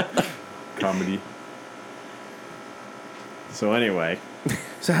 Comedy. So anyway,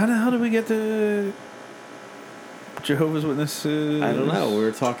 So how the hell did we get to Jehovah's Witnesses? I don't know. We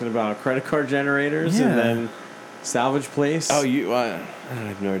were talking about credit card generators Yeah. and then salvage place. Oh, I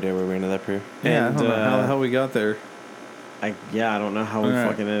have no idea where we ended up here. Yeah, And, I don't know how the hell we got there. I don't know how we Alright.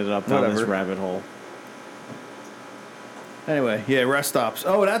 fucking ended up down this Whatever. rabbit hole. Anyway, yeah, rest stops.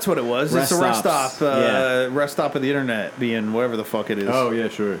 Oh, that's what it was. Rest It's a rest stops. stop. Yeah. Rest stop of the internet being whatever the fuck it is. Oh, yeah,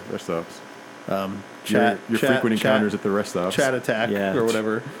 sure. Rest stops. Chat, Your frequent encounters at the rest stops. chat attack Yeah. or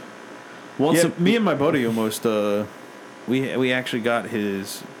whatever. Once Yeah, me and my buddy almost we actually got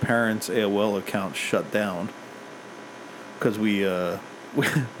his parents' AOL account shut down because we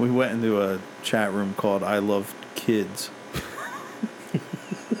went into a chat room called I Love Kids,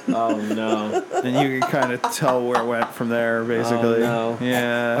 oh no. and you can kind of tell where it went from there. Basically, Oh, no.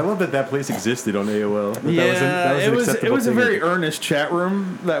 yeah. I love that place existed on AOL. That Yeah, was an it acceptable was a thing. very earnest chat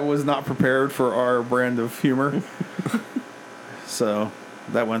room that was not prepared for our brand of humor. So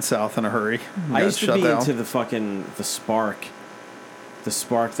that went south in a hurry. I Got used to shut be down. into the Spark, the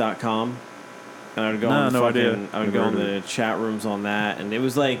Spark.com, and I would go No, on the no fucking, idea. I would Never go on heard of the chat rooms on that, and it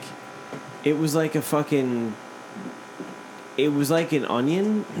was like a fucking, it was like an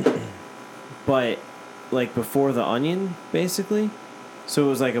Onion, but like before the Onion, basically. So it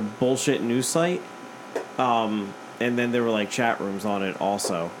was like a bullshit news site, and then there were like chat rooms on it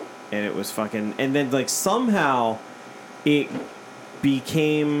also, and it was fucking, and then like somehow it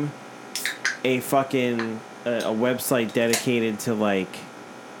became a fucking a website dedicated to like,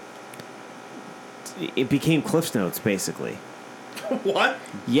 it became Cliff Notes basically. What?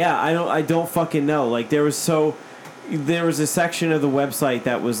 Yeah, I don't fucking know. Like there was a section of the website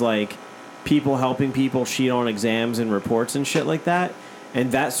that was like people helping people cheat on exams and reports and shit like that.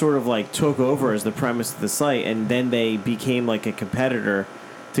 And that sort of like took over as the premise of the site, and then they became like a competitor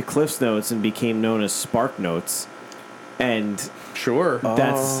to Cliff's Notes and became known as Spark Notes. And Sure.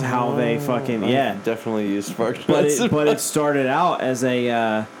 that's how they fucking Definitely use Spark. But it started out as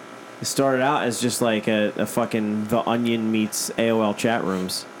just like a fucking The Onion meets AOL chat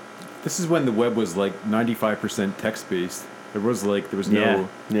rooms. This is when the web was like 95% text based. There was no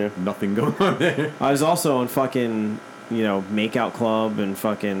Yeah. nothing going on there. I was also on fucking, Makeout Club and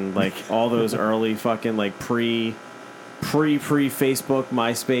fucking like all those early fucking like pre Facebook,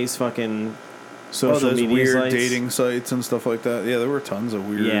 MySpace fucking social those media weird sites. dating sites and stuff like that. Yeah, there were tons of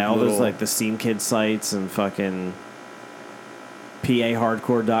weird. Yeah, all little... those like the Steam Kid sites and fucking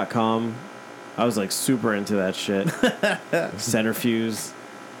PAHardcore.com. I was like super into that shit. Centrifuge.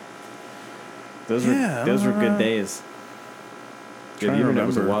 Those were good days. Yeah, the internet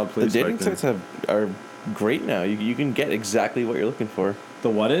was a wild The place. dating back then. sites are great now. You can get exactly what you're looking for. The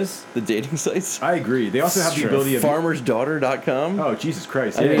what is? The dating sites. I agree. They also have the Sure. ability of. Farmersdaughter.com. Oh, Jesus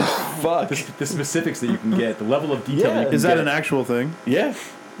Christ. I mean, Yeah. fuck. The specifics that you can get, the level of detail Yeah. you can Is that get. an actual thing Yeah.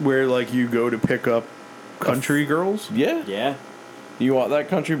 where like you go to pick up country girls? Yeah. Yeah. You want that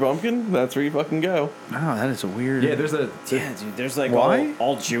country bumpkin? That's where you fucking go. Oh, that is a weird. Yeah, there's a. Yeah, dude. There's like Why?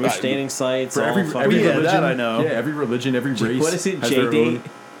 all Jewish dating sites. For all every fucking- Yeah, religion, that I know. Yeah, every religion, every race. What is it? has their J-date? own-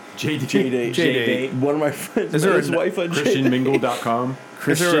 J-date. J-date. J-date. One of my friends Is met there his a wife on ChristianMingle.com.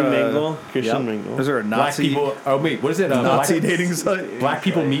 Christian Mingle. Christian Yep. Mingle. Is there a Black Nazi people. Oh wait, what is it? Nazi Black, dating site?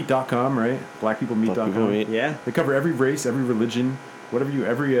 BlackPeopleMeet.com, right? Black people BlackPeopleMeet.com. meet. Yeah. They cover every race, every religion, whatever you,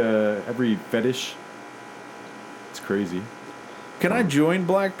 every fetish. It's crazy. Can I join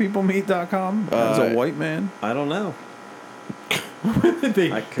BlackPeopleMeet.com as a white man? I don't know.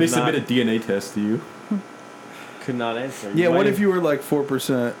 they I could they submit a not- DNA test to you. Could not answer. Yeah. What might if you were like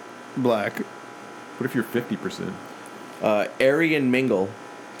 4% black? What if you're 50%? AryanMingle.com.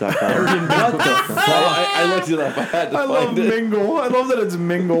 Aryan I looked it up. I had to I love find it. mingle. I love that it's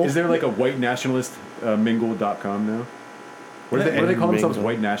mingle. Is there like a white nationalist mingle.com now? What do they call themselves? Mingle.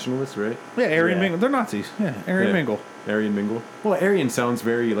 White nationalists, right? Yeah, Aryan Yeah. Mingle. They're Nazis. Yeah, Aryan Yeah. Mingle. Aryan Mingle. Well, Aryan sounds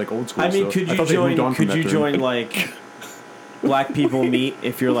very like old school. I mean, so could I you thought they moved join? on from Could that you term. join like Black People Meet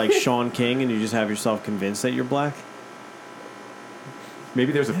if you're like Sean King and you just have yourself convinced that you're black?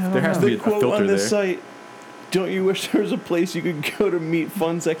 Maybe there has to be The a quote filter on this there. site. Don't you wish there was a place you could go to meet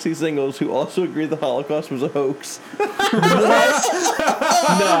fun, sexy singles who also agree the Holocaust was a hoax? No,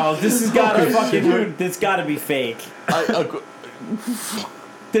 this has gotta fucking. This gotta be fake.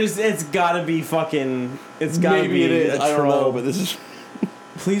 It's gotta be fucking. It's gotta Maybe be. it is. a I don't troll. know, but this is.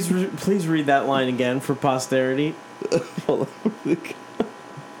 Please read that line again for posterity. Hold on.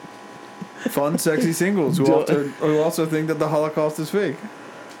 Fun, sexy singles who also think that the Holocaust is fake.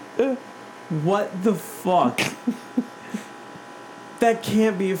 What the fuck? That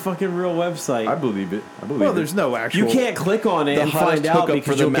can't be a fucking real website. I believe it. Well, there's no actual. You can't click on it The and hottest find out hookup because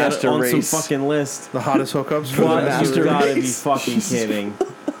for the you'll get it master on race. some fucking list. the hottest hookups for the What? master You gotta be race. fucking kidding.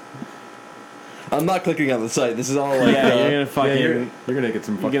 I'm not clicking on the site. This is all like. Yeah, you're gonna fucking. you're gonna get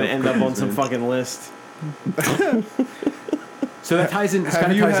some. You're gonna end up on some fucking. fucking list. So that ties in. This Have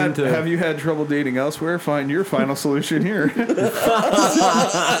kind you of ties had into. Have you had trouble dating elsewhere? Find your final solution here.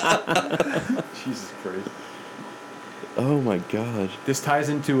 Jesus Christ. Oh my god. This ties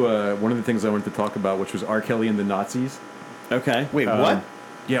into one of the things I wanted to talk about, which was R. Kelly and the Nazis. Okay. Wait, what?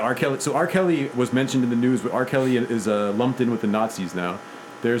 Yeah, R. Kelly. So R. Kelly was mentioned in the news, but R. Kelly is lumped in with the Nazis now.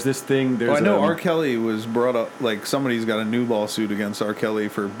 There's this thing. There's I know R. Kelly was brought up. Like somebody's got a new lawsuit against R. Kelly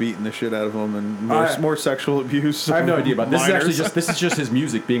for beating the shit out of him and more sexual abuse. I have no idea about this. Minors. This is just his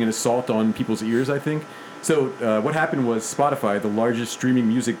music being an assault on people's ears, I think. So what happened was Spotify, the largest streaming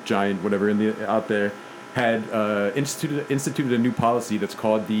music giant, whatever out there, had instituted a new policy that's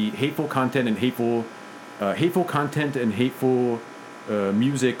called the hateful content and hateful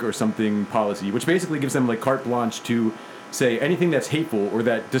music or something policy, which basically gives them like carte blanche to say anything that's hateful or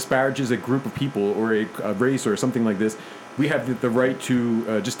that disparages a group of people or a race or something like this. We have the right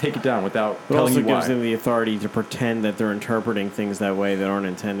to just take it down without It telling also you why. gives them the authority to pretend that they're interpreting things that way that aren't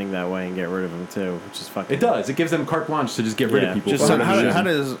intending that way and get rid of them too, which is fucking. It does. It gives them carte blanche to just get rid Yeah, of people. just for Well, no reason. how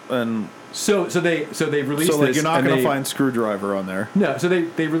does So they released so like this. you're not and going to they- find Screwdriver on there. No, so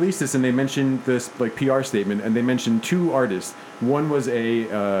they released this and they mentioned this like PR statement and they mentioned two artists. One was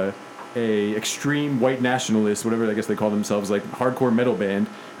a extreme white nationalist, whatever I guess they call themselves, like hardcore metal band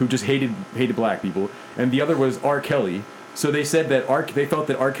who just hated black people, and the other was R. Kelly. So they said that they felt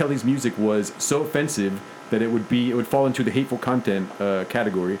that R. Kelly's music was so offensive that it would fall into the hateful content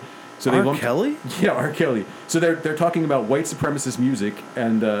category. So they R. lumped- Kelly? Yeah, R. Kelly. So they're talking about white supremacist music,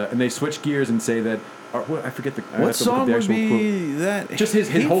 and they switch gears and say that I forget the I What have to look song up the would actual quote. be that? Just his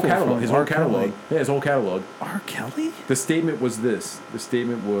whole hateful catalog. from His R. whole catalog. Kelly? Yeah, his whole catalog. R. Kelly? The statement was this. The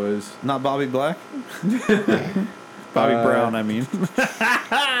statement was Not Bobby Black? Bobby Brown, I mean.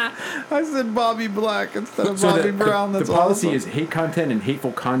 I said Bobby Black instead of Bobby Brown. That's the policy awesome. is hate content and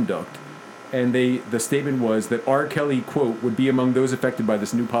hateful conduct. And the statement was that R. Kelly, quote, would be among those affected by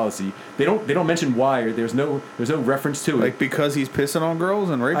this new policy. They don't mention why, or there's no reference to it. Like because he's pissing on girls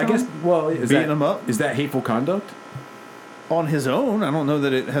and raping I guess them? is Beating that, them up? Is that hateful conduct? On his own. I don't know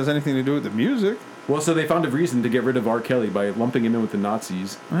that it has anything to do with the music. Well, so they found a reason to get rid of R. Kelly by lumping him in with the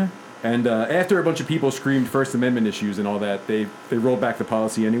Nazis. And after a bunch of people screamed First Amendment issues and all that, they rolled back the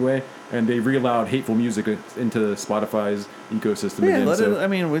policy anyway, and they re-allowed hateful music into Spotify's ecosystem Yeah, again. I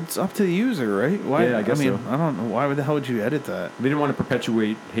mean, it's up to the user, right? Why? Yeah, I guess so. I don't know. Why the hell would you edit that? They didn't want to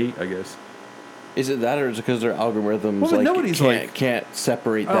perpetuate hate, I guess. Is it that, or is it because their algorithms Well, but nobody's can't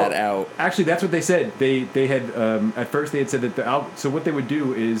separate that out? Actually, that's what they said. They had at first they had said that so what they would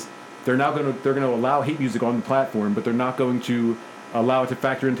do is they're going to allow hate music on the platform, but they're not going to allow it to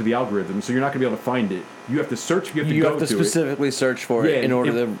factor into the algorithm. So you're not going to be able to find it. You have to search. You have to specifically search for it in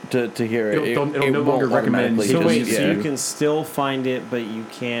order to hear it. It'll no longer won't recommend. automatically So just- wait, yeah. so you can still find it, but you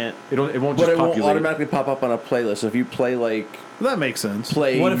can't. It won't But just it won't populate. automatically pop up on a playlist. So if you play That makes sense.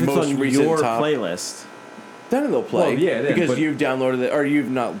 play What if it's most on recent your top, playlist? then it'll play. Well, yeah, then, because but- you've downloaded it or you've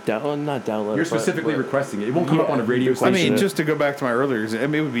not downloaded. You're it, specifically but- requesting it. It won't come up on a radio I station. mean, just to go back to my earlier, I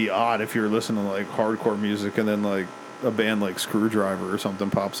mean, it would be odd if you're listening to like hardcore music and then like a band like Screwdriver or something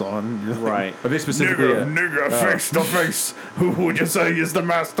pops on. And you're like, Right. But they specifically. nigga, face to face. Who would you say is the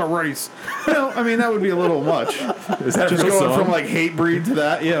master race? No, I mean that would be a little much. Is that Just a real going song? from like hate breed to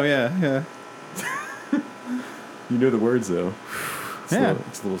that. Yeah. You know the words though. It's Yeah.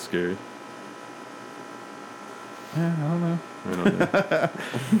 it's a little scary. Yeah, I don't know. I don't know.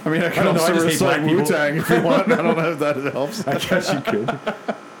 I mean, I can don't know, I also just hate black recite people. Wu-Tang if you want. I don't know if that helps. I guess you could.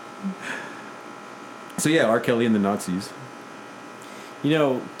 So yeah, R. Kelly and the Nazis. You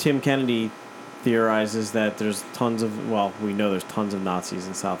know, Tim Kennedy theorizes that there's we know there's tons of Nazis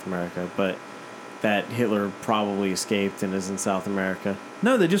in South America, but that Hitler probably escaped and is in South America.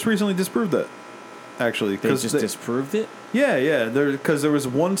 No, they just recently disproved that. Actually, They just disproved it? yeah, because there was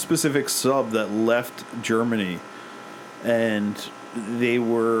one specific sub that left Germany, and they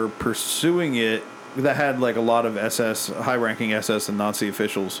were pursuing it. That had like a lot of high-ranking SS and Nazi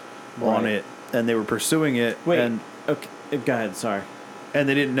officials on Right. it, and they were pursuing it. Wait, and okay, go ahead, sorry. they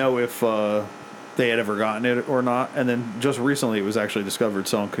didn't know if they had ever gotten it or not. And then just recently, it was actually discovered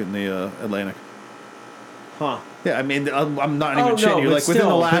sunk in the Atlantic. Huh. Yeah, I mean, I'm not even Oh, shitting no, you. but Like within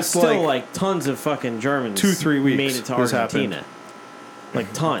the last like tons of fucking Germans 2-3 weeks made it to this Argentina. happened.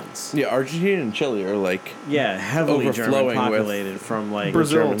 Like tons. Yeah, Argentina and Chile are like Yeah, heavily German Overflowing with populated from like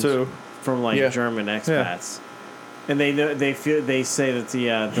Brazil Germans. too. from like Yeah. German expats. And they say that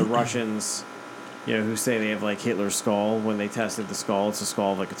the Russians, who say they have like Hitler's skull, when they tested the skull, it's a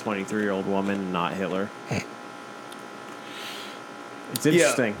skull of like a 23-year-old woman, not Hitler. It's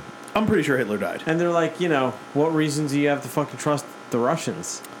interesting. Yeah, I'm pretty sure Hitler died. And they're like, what reasons do you have to fucking trust the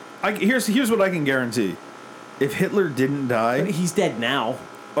Russians? Here's what I can guarantee. If Hitler didn't die... He's dead now.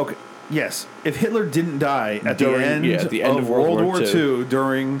 Okay, yes. If Hitler didn't die at the end of World War II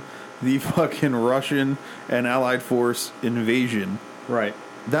during the fucking Russian and Allied force invasion... Right.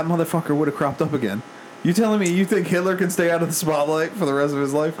 That motherfucker would have cropped up again. You telling me you think Hitler can stay out of the spotlight for the rest of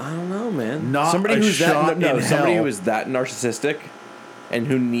his life? I don't know, man. Not somebody a who's shot in hell. Somebody who is that narcissistic and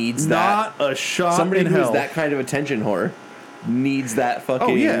who needs Not that. a shot somebody in who hell. is that kind of attention whore needs that fucking...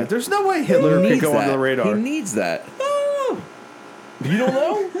 Oh, yeah. There's no way Hitler could go under the radar. He needs that. I don't know. You don't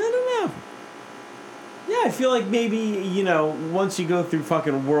know? I don't know. Yeah, I feel like maybe, once you go through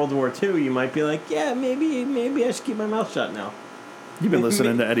fucking World War II, you might be like, yeah, maybe I should keep my mouth shut now. You've been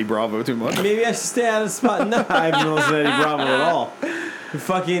listening to Eddie Bravo too much. Maybe I should stay out of the spot. No, I haven't been listening to Eddie Bravo at all.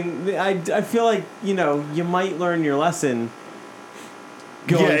 Fucking, I feel like, you might learn your lesson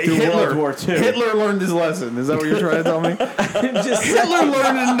going through World War II. Hitler learned his lesson. Is that what you're trying to tell me? Just Hitler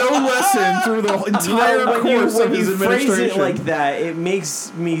learned no lesson throh the entire course of his administration. When you phrase it like that, it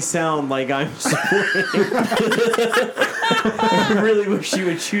makes me sound like I'm supporting it. I really wish you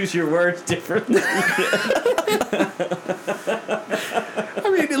would choose your words differently. I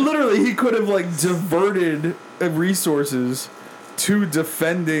mean, literally, he could have diverted resources to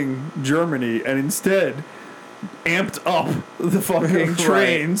defending Germany, and instead amped up the fucking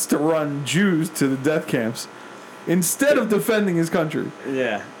trains to run Jews to the death camps instead of defending his country.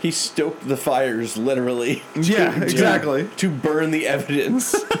 Yeah. He stoked the fires, literally. Exactly. To burn the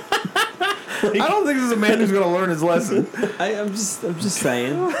evidence. I don't think this is a man who's going to learn his lesson. I'm just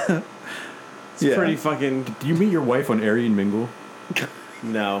saying. It's pretty fucking... Do you meet your wife on Aryan Mingle?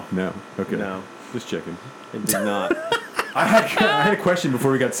 No. No. Okay. No. Just checking. It did not. I had a question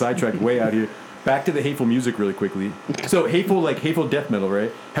before we got sidetracked way out here. Back to the hateful music really quickly. So hateful death metal,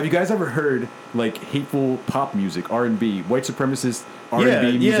 right? Have you guys ever heard hateful pop music, R&B, white supremacist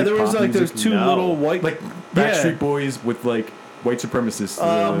R&B music? Yeah, there was pop those music? two little white... Backstreet Boys with white supremacist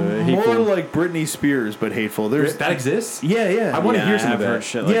more like Britney Spears, but hateful. That exists? Yeah. I want to hear some I've of that. heard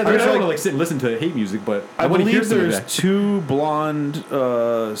shit like I that. don't want to sit and listen to hate music, but I want to hear believe some of there's that. two blonde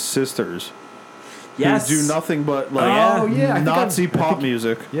sisters Yes. who do nothing but Oh, yeah, I think Nazi I pop think-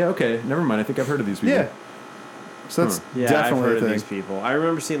 music. Yeah, okay. Never mind. I think I've heard of these people. Yeah. So that's Yeah, I've definitely heard a of thing. these people. I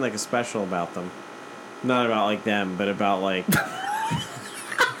remember seeing a special about them. Not about them, but about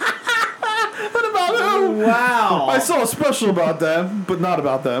What about who? Wow. I saw a special about them, but not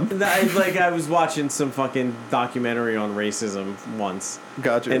about them. I was watching some fucking documentary on racism once.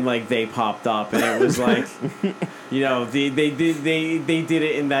 Gotcha. And they popped up, and it was they did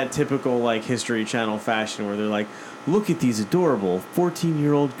it in that typical History Channel fashion where they're like, look at these adorable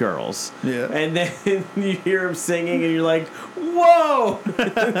 14-year-old girls. Yeah. And then you hear them singing, and you're like, whoa!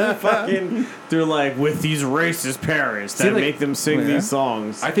 Fucking, they're like, with these racist parents that make them sing these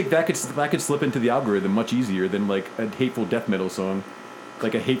songs. I think that could slip into the algorithm much easier than a hateful death metal song,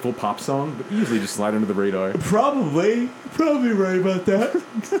 like a hateful pop song, but usually just slide under the radar. Probably right about that.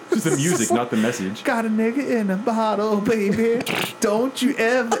 Just the music, not the message. Got a nigga in a bottle, baby. Don't you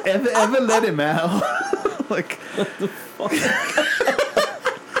ever let him out. I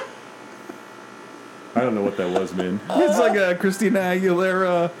don't know what that was, man. It's like a Christina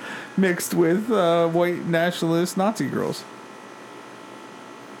Aguilera mixed with white nationalist Nazi girls.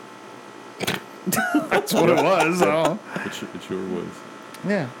 That's what it was. Oh. It sure was.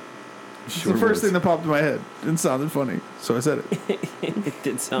 Yeah. It's the first thing that popped in my head. It sounded funny, so I said it. It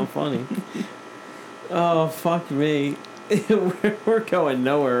did sound funny. Oh, fuck me. We're going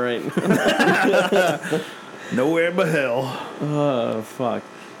nowhere right now. Nowhere but hell. Oh, fuck.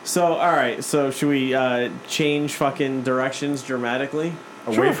 So, alright, so should we change fucking directions dramatically?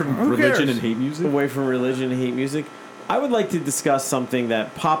 Away from Who religion cares? and hate music? Away from religion and hate music? I would like to discuss something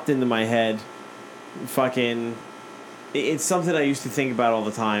that popped into my head. Fucking... It's something I used to think about all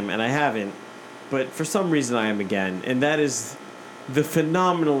the time, and I haven't. But for some reason I am again. And that is the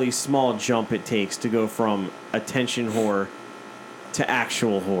phenomenally small jump it takes to go from attention whore to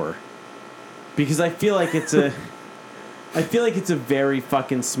actual whore. Because I feel like it's a very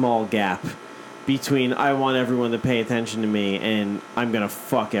fucking small gap between I want everyone to pay attention to me and I'm gonna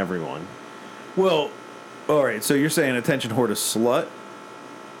fuck everyone. Well, all right. So you're saying attention whore to slut?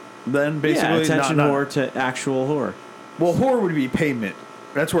 Then basically, yeah, attention not, whore to actual whore. Well, whore would be payment.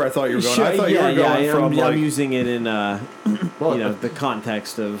 That's where I thought you were going. I thought you were going from I'm using it in the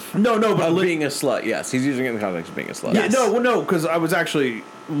context of no, but being a slut. Yes, he's using it in the context of being a slut. Yeah, no, because I was actually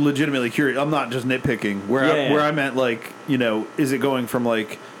legitimately curious. I'm not just nitpicking. Where I meant like, is it going from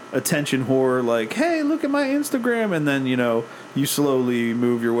like attention whore, like, hey, look at my Instagram, and then you slowly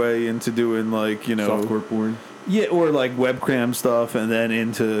move your way into doing like softcore porn. Yeah, or like webcam stuff, and then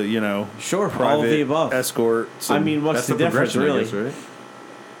into sure, private all of the above. Escort. I mean, what's the difference, really? Guess, right?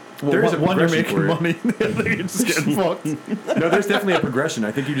 Well, there is a one, you're progression making for it. money, you're just getting fucked. No, there's definitely a progression.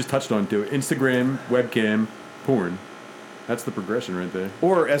 I think you just touched on to it. Instagram, webcam, porn. That's the progression right there.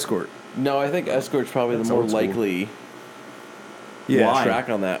 Or escort. No, I think escort's probably That's the more old school. likely Yeah, track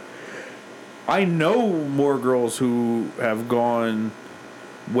on that. I know more girls who have gone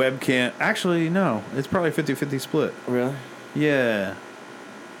webcam. Actually, no. It's probably 50-50 split. Really? Yeah.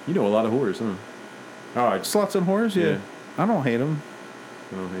 You know a lot of whores, huh? All right. Sluts and whores? Yeah. I don't hate them.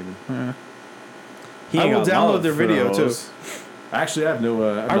 I don't hate them. I will download their video, too. Actually, I have no...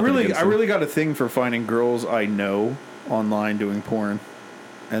 I really got a thing for finding girls I know online doing porn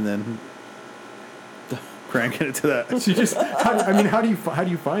and then cranking it to that. You just... how do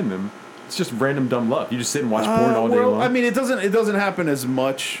you find them? It's just random dumb luck. You just sit and watch porn all day long. I mean, it doesn't happen as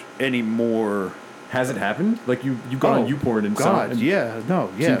much anymore. Has it happened? Like you've gone on YouPorn and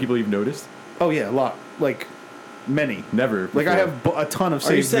seen people you've noticed? Oh yeah, a lot. Like many. Never. Like I have a ton of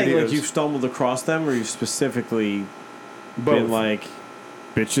saved videos. Are you saying like you've stumbled across them, or you've specifically been like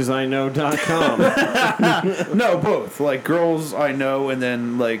bitchesIknow.com? No, both. Like girls I know, and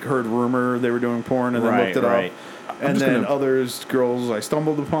then like heard rumor they were doing porn, and then looked it up. And then others, girls I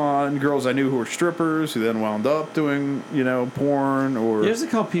stumbled upon, girls I knew who were strippers, who then wound up doing, porn or... There's a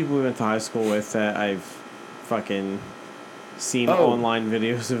couple people we went to high school with that I've fucking seen online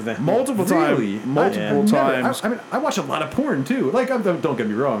videos of them. Multiple times. I watch a lot of porn, too. Like, don't get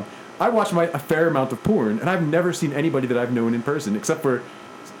me wrong. I watch a fair amount of porn, and I've never seen anybody that I've known in person, except for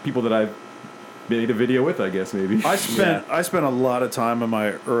people that I've made a video with, I guess, maybe. I spent a lot of time in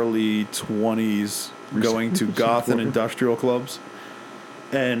my early 20s going to goth and industrial clubs,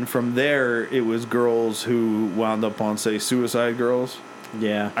 and from there it was girls who wound up on, say, Suicide Girls.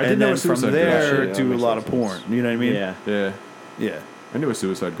 Yeah, I didn't know a Suicide from there Girl. do a lot of porn. You know what I mean? Yeah. I knew a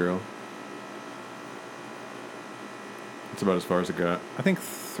Suicide Girl. That's about as far as it got. I think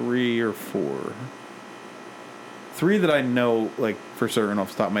 3 or 4. 3 that I know, like, for certain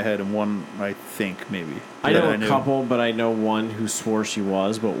off the top of my head, and 1 I think maybe. I know a couple, but I know one who swore she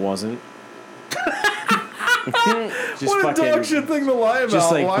was but wasn't. What a dog shit thing to lie about.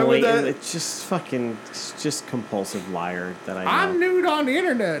 Just like why would that? It's just compulsive liar that I know. I'm nude on the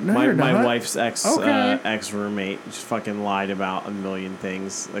internet. No, my wife's ex roommate just fucking lied about a million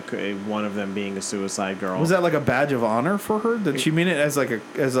things. Like one of them being a suicide girl. Was that like a badge of honor for her? Did she mean it as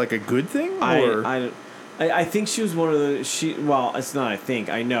like a good thing? Or? I think she was one of the well, it's not. I think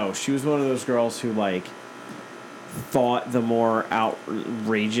I know she was one of those girls who like thought the more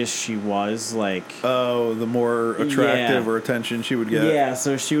outrageous she was, like the more attractive or attention she would get. Yeah,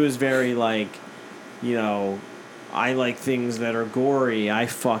 so she was very like, I like things that are gory. I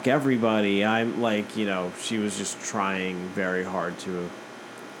fuck everybody. I'm like, she was just trying very hard to.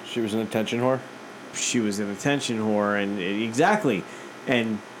 She was an attention whore. She was an attention whore,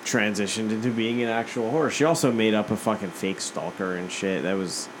 and transitioned into being an actual whore. She also made up a fucking fake stalker and shit. It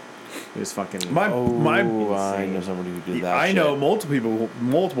was fucking. I know somebody who did that. I know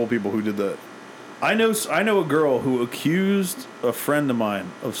multiple people who did that. I know a girl who accused a friend of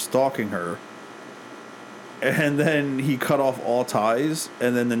mine of stalking her, and then he cut off all ties.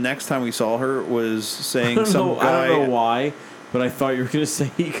 And then the next time we saw her was saying I don't know why, but I thought you were gonna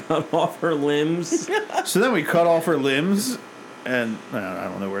say he cut off her limbs. So then we cut off her limbs, and I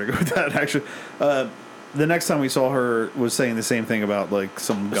don't know where to go with that. Actually, the next time we saw her was saying the same thing about like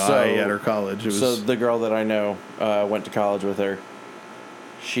some guy at her college. So the girl that I know went to college with her.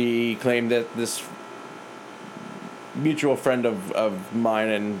 She claimed that this mutual friend of mine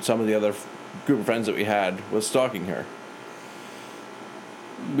and some of the other group of friends that we had was stalking her.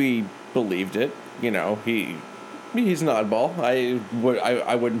 We believed it. He's an oddball.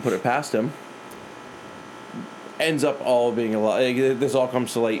 I wouldn't put it past him. Ends up all being a lie. This all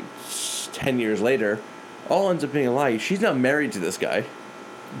comes to light 10 years later. All ends up being a lie. She's not married to this guy.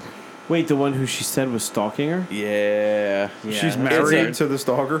 Wait, the one who she said was stalking her? Yeah. She's married to the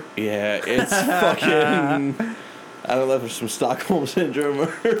stalker? Yeah, it's fucking... I don't know if there's some Stockholm syndrome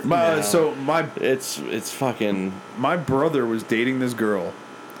or... It's fucking... My brother was dating this girl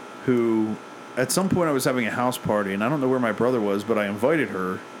who... At some point I was having a house party, and I don't know where my brother was, but I invited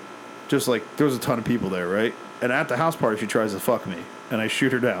her. Just like, there was a ton of people there, right? And at the house party, she tries to fuck me. and I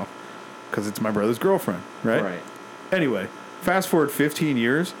shoot her down because it's my brother's girlfriend, right? Right. Anyway, fast forward 15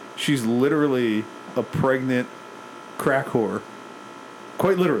 years, she's literally a pregnant crack whore.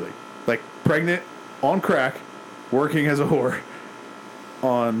 Quite literally. Like, pregnant, on crack, working as a whore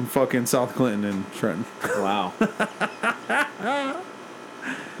on fucking South Clinton and Trenton. Wow.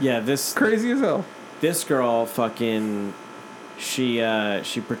 Yeah, Crazy as hell. this girl fucking she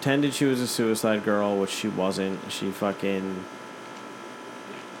pretended she was a suicide girl, which she wasn't.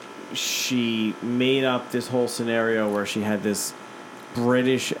 She made up this whole scenario where she had this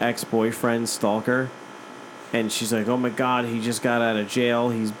British ex-boyfriend stalker, and she's like, "Oh my god, he just got out of jail.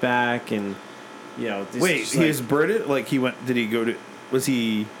 He's back." And this Wait, is he's British? Like, did he go to, was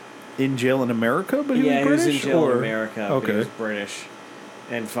he in jail in America, but he was British? He was in jail in America, but he Okay. was British,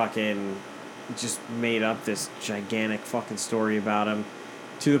 and fucking just made up this gigantic fucking story about him,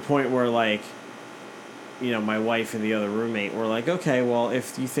 to the point where, like, my wife and the other roommate were like, "Okay, well,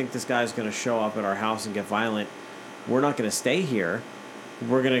 if you think this guy's going to show up at our house and get violent, we're not going to stay here.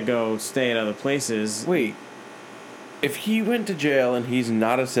 We're going to go stay at other places." Wait, if he went to jail and he's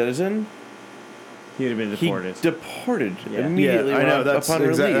not a citizen, He would have been deported. he deported Yeah. immediately Yeah, I know, when- that's upon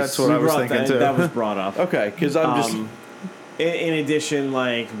exact- release. that's what I was thinking, that, too. That was brought up. Okay, because I'm just... In addition,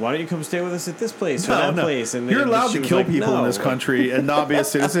 like, why don't you come stay with us at this place or that place? And You're then allowed she to was kill like, people in "No." this country and not be a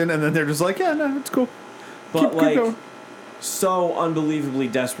citizen, and then they're just like, yeah, no, it's cool. But Keep like, going. so unbelievably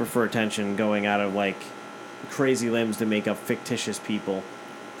desperate for attention, going out of like crazy limbs to make up fictitious people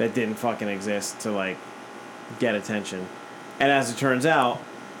that didn't fucking exist to like get attention. And as it turns out,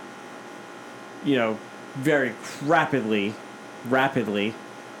 very rapidly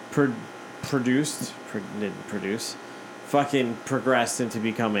fucking progressed into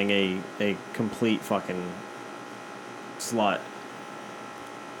becoming a complete fucking slut.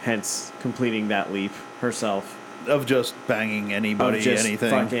 Hence completing that leap herself. Of just banging anybody, Of just anything.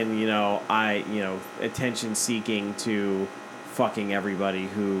 fucking, attention seeking to fucking everybody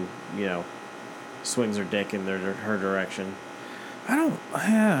who, swings her dick in her direction. I don't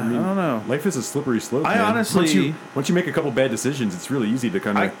know. Life is a slippery slope. I man. honestly- once you make a couple bad decisions, it's really easy to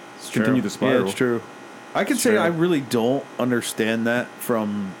kind of continue the spiral. Yeah, it's true. I can say true. I really don't understand that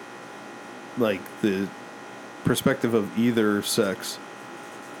from, like, the perspective of either sex.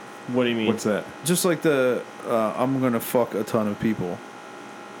 What do you mean? What's that? Just like I'm gonna fuck a ton of people.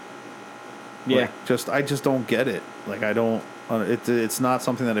 Yeah. Like, I just don't get it. Like, I don't. It's not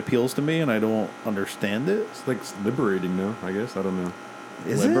something that appeals to me, and I don't understand it. It's like liberating, though. I guess I don't know.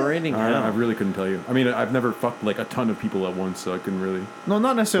 Is it? Liberating? I How? really couldn't tell you. I mean, I've never fucked like a ton of people at once, so I couldn't really. No,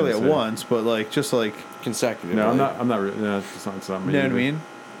 not necessarily at Couldn't say. once, but like just like, consecutively. No, I'm not really. No, it's not me. you know what I either. mean?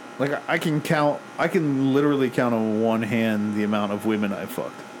 Like, I can literally count on one hand the amount of women I've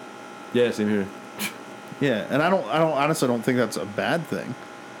fucked. Yeah, same here. Yeah, and I don't honestly don't think that's a bad thing.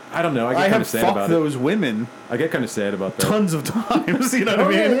 I don't know. I get I kind have of sad fucked about those women it. I get kind of sad about that. tons of times. You know what I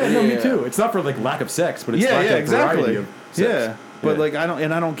mean? Yeah, no, me Yeah. too. It's not for like lack of sex, but it's Yeah, lack yeah, of variety exactly. of sex. Yeah, but Yeah. like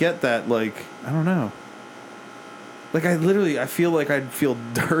I don't get that. Like, I don't know. Like, I feel like I'd feel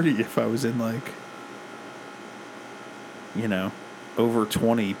dirty if I was in like, over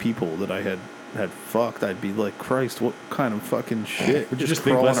 20 people that I had fucked. I'd be like, Christ, what kind of fucking shit? Would you just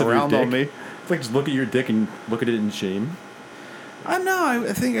crawling think less of your around on dick? me? It's like just look at your dick and look at it in shame. I know.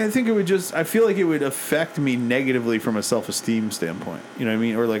 I think it would just. I feel like it would affect me negatively from a self-esteem standpoint. You know what I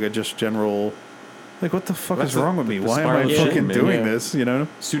mean? Or like a just general. Like, what the fuck That's is wrong with me? the Why am I spiral of fucking shame, man. doing Yeah. this? You know?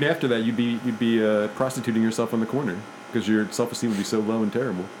 Soon after that, you'd be prostituting yourself on the corner because your self-esteem would be so low and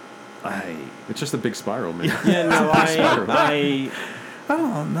terrible. It's just a big spiral, man. Yeah, no, I I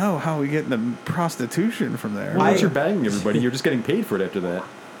don't know how we get into prostitution from there. Well, once you're banging everybody, you're just getting paid for it after that.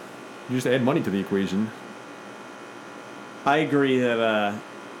 You just add money to the equation. I agree that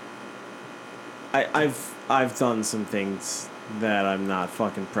I've done some things that I'm not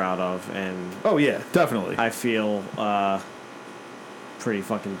fucking proud of, and Oh yeah, definitely. I feel pretty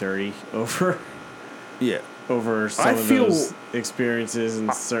fucking dirty over Yeah. some I of feel- those experiences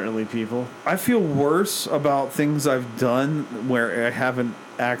and certainly people. I feel worse about things I've done where I haven't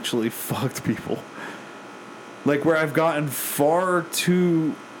actually fucked people. Like, where I've gotten far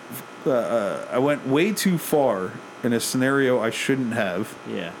too. I went way too far in a scenario I shouldn't have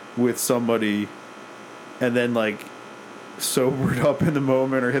Yeah. with somebody, and then like sobered up in the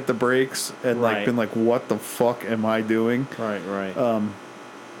moment or hit the brakes and like Right. been like, what the fuck am I doing? Right.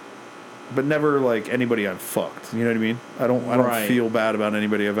 But never like anybody I've fucked. You know what I mean? I don't Right. feel bad about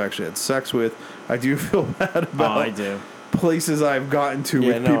anybody I've actually had sex with. I do feel bad Oh, about I do. places I've gotten to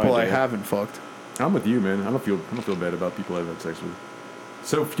Yeah, with no, people I I do. haven't fucked. I'm with you, man. I don't feel bad about people I've had sex with.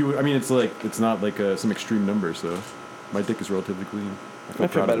 So few. I mean, it's not like some extreme numbers though. My dick is relatively clean. I feel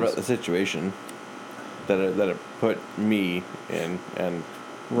proud bad of about the this. situation that it put me in, and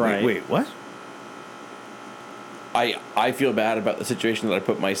Right. Wait, what? I feel bad about the situation that I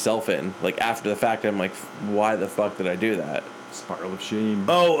put myself in. Like, after the fact, I'm like, why the fuck did I do that? Spiral of shame.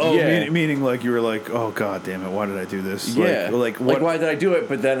 Oh, Yeah. meaning like you were like, oh god damn it, why did I do this? Yeah. Like what? why did I do it?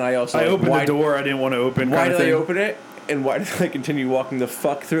 But then I also... I like, opened why, the door I didn't want to open. Why kind of did I thing. open it? And why did I continue walking the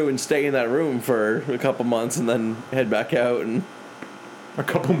fuck through and stay in that room for a couple months and then head back out? And A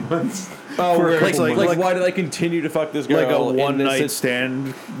couple months. Oh, where like, it's why did I continue to fuck this girl? like a in one this night stand?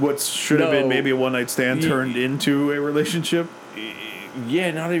 What should have No. been maybe a one night stand turned into a relationship.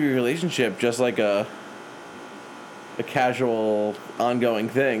 Yeah, not even a relationship, just like a casual, ongoing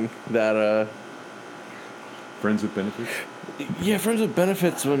thing that, Friends with benefits. yeah, friends with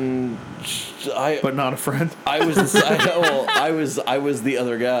benefits when But not a friend. I was I was the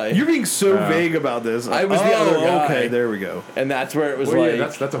other guy. You're being so vague about this. I was the other guy. Okay, there we go. And that's where it was Well, like, yeah,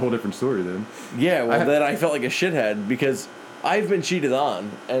 that's a whole different story then. yeah, well, I- then I felt like a shithead because I've been cheated on,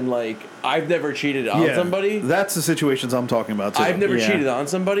 and like, I've never cheated on somebody. That's the situations I'm talking about too. I've never Yeah. cheated on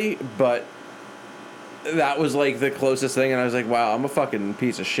somebody, but that was like the closest thing, and I was like, wow, I'm a fucking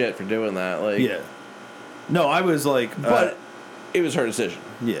piece of shit for doing that. Like, Yeah. No, I was like, but it was her decision,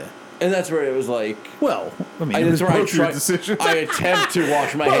 yeah. and that's where it was like, Well, I mean, it that's was where both your decisions. I attempt to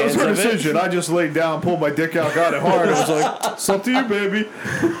wash my Well, it hands was her of decision. it. I just laid down, pulled my dick out, got it hard. It was like, it's up to you, baby.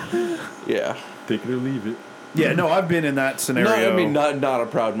 Yeah, Take it or leave it. Yeah, no, I've been in that scenario. I mean, not a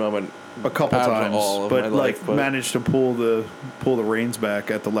proud moment. a couple out of times, all of but my like life, but- managed to pull the reins back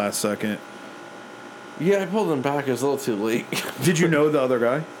at the last second. Yeah, I pulled them back. It was a little too late. Did you know the other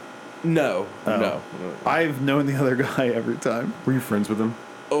guy? No, Oh. no. I've known the other guy every time. Were you friends with him?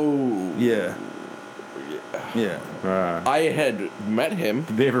 Oh, Yeah, yeah. I had met him.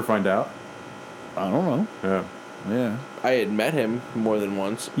 Did they ever find out? I don't know. Yeah. Yeah. I had met him more than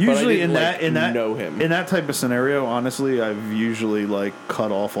once. but I Usually didn't, in that know him. in that type of scenario, honestly, I've usually like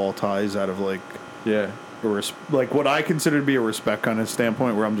cut off all ties out of like Yeah. like what I consider to be a respect kind of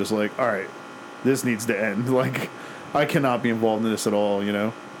standpoint, where I'm just like, all right, this needs to end. Like, I cannot be involved in this at all, you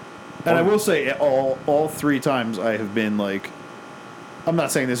know. And I will say, all three times I have been like, I'm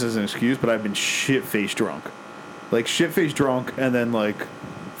not saying this is an excuse, but I've been shit faced drunk, like shit faced drunk, and then like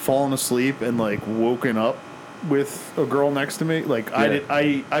fallen asleep and like woken up with a girl next to me. Like Yeah.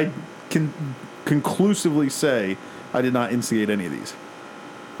 I can conclusively say I did not instigate any of these.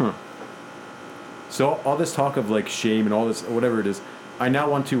 So all this talk of like shame and all this whatever it is, I now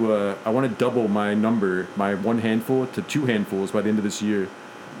want to double my number, my one handful to 2 handfuls by the end of this year.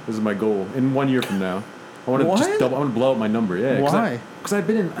 This is my goal. In 1 year from now, I want to just What? double. I want to blow up my number. Yeah. Why? Because I've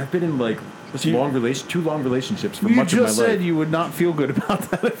been in like just You- two long relationships for You much of my just life. said you would not feel good about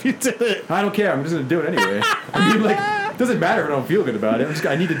that if you did it. I don't care. I'm just gonna do it anyway. I mean, like, it doesn't matter if I don't feel good about it.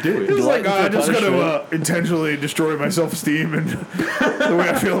 I need to do it. It's like, Glutton for I'm just going to punishment. intentionally destroy my self-esteem and the way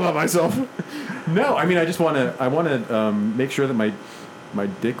I feel about myself. No, I mean, I want to make sure that my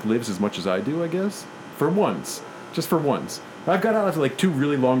dick lives as much as I do. I guess for once, just for once. I've got out of like 2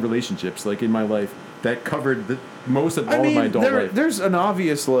 really long relationships, like in my life, that covered most of all of my adult life. there's an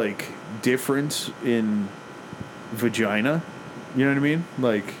obvious like difference in vagina. You know what I mean?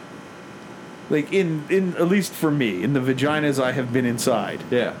 Like in at least for me, in the vaginas I have been inside,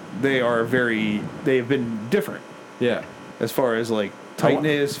 Yeah, they have been different yeah. as far as like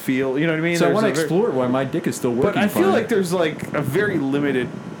tightness, feel. You know what I mean? So I There's want to a very- explore why my dick is still working. But I feel fine. like there's like a very limited.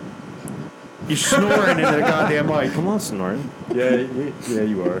 You're snoring into the goddamn mic. Come on, Snorton. yeah,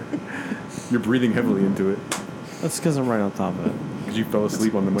 you are. You're breathing heavily into it That's because I'm right on top of it. because you fell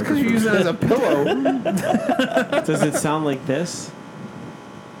asleep on the Because microphone. you use it as a pillow. Does it sound like this?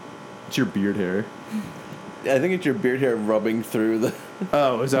 It's your beard hair. I think it's your beard hair rubbing through the,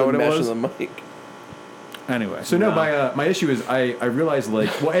 Oh, is that the what it mesh was? of the mic. Anyway. So no, my issue is I realize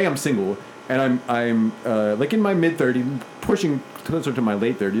like I'm single and I'm like in my mid 30s, pushing closer to my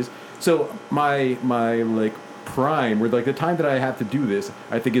late 30s. So my like prime, where like the time that I have to do this,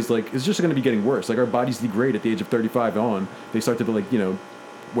 I think is just going to be getting worse. Like our bodies degrade at the age of 35 on. They start to like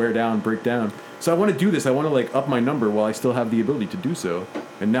wear down, break down. So I want to do this. I want to like up my number while I still have the ability to do so.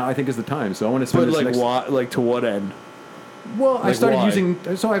 And now I think is the time. So I want to spend But this like next. what? Like to what end? Well, I Like, started why?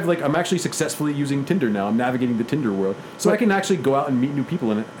 using. So I'm actually successfully using Tinder now. I'm navigating the Tinder world, so I can actually go out and meet new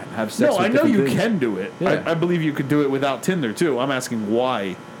people and have sex. No, with I know different you things. can do it. Yeah. I believe you could do it without Tinder too. I'm asking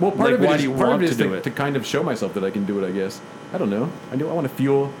why. Well, part Like, of it why is, do you part of want it to is do it? to kind of show myself that I can do it. I guess I don't know. I want to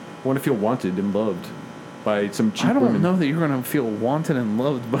feel wanted and loved. by some cheap I don't women. know that you're gonna feel wanted and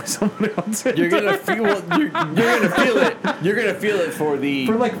loved by somebody else. You're gonna feel it. You're gonna feel it for the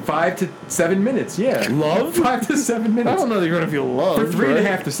For like 5 to 7 minutes, yeah. Love? 5 to 7 minutes. I don't know that you're gonna feel loved For 3.5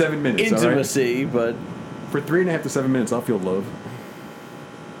 right? to 7 minutes. all right? intimacy, but For 3.5 to 7 minutes, I'll feel love.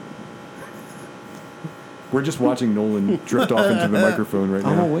 We're just watching Nolan drift off into the microphone right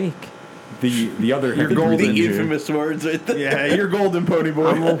I'm now. awake. The other heavy golden. breathing the here. infamous words right there. Yeah, you're golden, pony boy.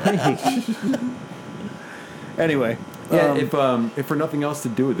 I'm awake. Anyway, Yeah, if for nothing else to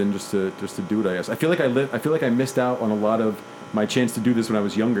do it, then just to do it, I guess. I feel like I missed out on a lot of my chance to do this when I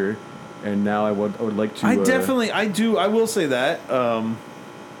was younger, and now I would like to. I definitely, I do. I will say that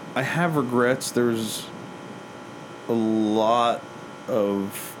I have regrets. There's a lot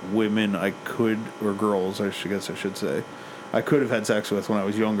of women I could, or girls, guess I should say, I could have had sex with when I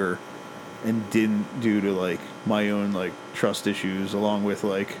was younger, and didn't due to like my own like trust issues, along with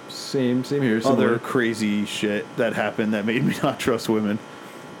like same here. other Similar. crazy shit that happened that made me not trust women.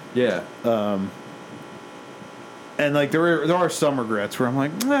 Yeah. And like there are some regrets where I'm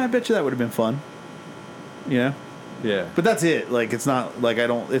like, I bet you that would have been fun. You know? Yeah. But that's it. Like it's not like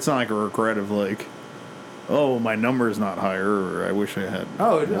it's not like a regret of like, oh, my number is not higher, or I wish I had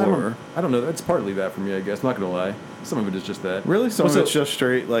more. I don't know. It's partly that for me, I guess. Not gonna lie. Some of it is just that. Really? Some Well, of it's just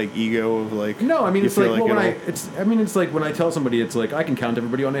straight like ego of like. No, I mean you it's like, feel it's like when I tell somebody, it's like I can count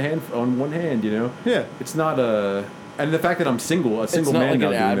everybody on one hand, you know. Yeah. It's not and the fact that I'm single, It's not man like now an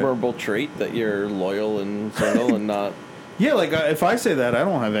doing that. admirable trait that you're loyal and single and not. Yeah, like if I say that, I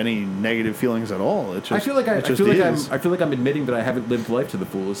don't have any negative feelings at all. It's just, I feel like I feel like I'm admitting that I haven't lived life to the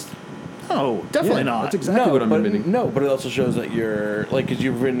fullest. No, definitely Yeah, not. That's exactly what I'm admitting. No, but it also shows that you're like, because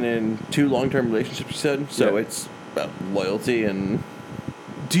you've been in 2 long-term relationships, you said, so Yeah. it's about loyalty and.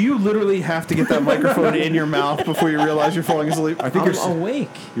 Do you literally have to get that microphone in your mouth before you realize you're falling asleep? I think I'm you're awake.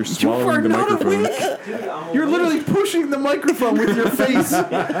 you're swallowing are the not microphone. awake. You're literally pushing the microphone with your face.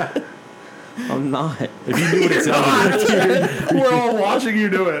 I'm not. If you knew what it sounded like, We're all watching you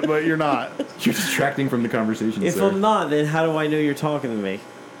do it, but you're not. you're distracting from the conversation. If sir. I'm not, then how do I know you're talking to me?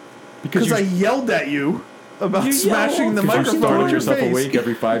 Because I yelled at you about You smashing the yelled. Because you microphone startle with your yourself face. awake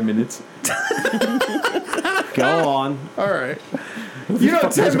every 5 minutes. Go on. All right. You know,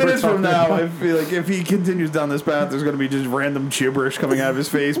 fuck 10 is we're minutes from talking now, about? if he continues down this path, there's going to be just random gibberish coming out of his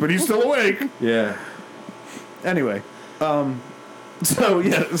face, but he's still awake. Yeah. Anyway, so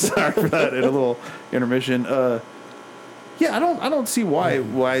yeah, sorry for that. In a little intermission. Yeah, I don't see why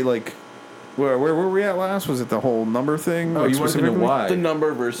like where were we at last? Was it the whole number thing? Oh, like, you wanted to know specifically? why? The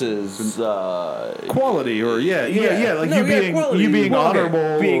number versus Quality, or like No, quality. you being Well, okay.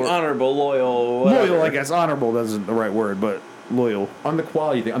 honorable, being or- honorable, loyal, whatever. loyal. I guess honorable isn't the right word, but loyal. On the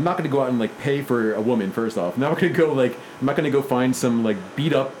quality thing, I'm not going to go out and like pay for a woman. First off, I'm not going to go find some like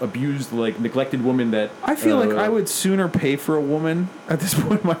beat up, abused, like neglected woman that I feel like I would sooner pay for a woman at this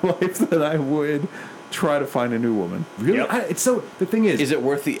point in my life than I would try to find a new woman. really. Yep. It's so the thing is, Is it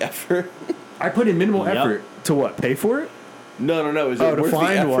worth the effort? I put in minimal Yep. effort. To what? Pay for it? No. Is it Oh, to worth the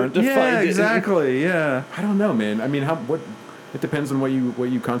find effort one. to Yeah, find it? exactly. Yeah. I don't know, man. I mean, it depends on what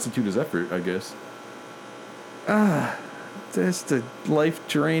you constitute as effort, I guess. That's the life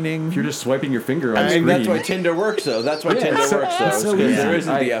draining. If you're just swiping your finger on I the mean, screen. that's why Tinder works, though. That's why Yeah, Tinder so- works, though. it's so Because easy. there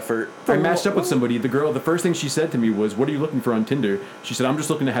isn't I- the effort. I matched up with somebody. The first thing she said to me was, "What are you looking for on Tinder?" She said, "I'm just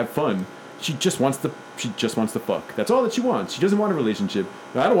looking to have fun." She just wants to fuck. That's all that she wants. She doesn't want a relationship.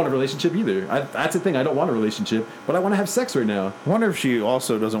 I don't want a relationship either. That's the thing. I don't want a relationship, but I want to have sex right now. I wonder if she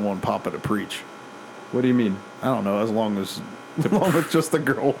also doesn't want Papa to preach. What do you mean? I don't know. As long as just the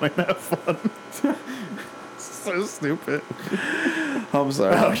girl might have fun. So stupid. I'm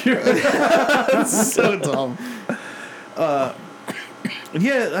sorry. That's so dumb.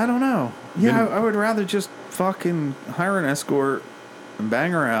 Yeah, I don't know. Yeah, I would rather just fucking hire an escort and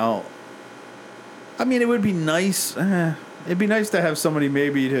bang her out. I mean, it would be nice. It'd be nice to have somebody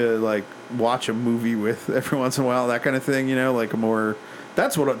maybe to like watch a movie with every once in a while, that kind of thing. You know, like a more.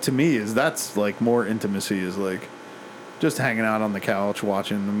 That's what to me is. That's like more intimacy is like just hanging out on the couch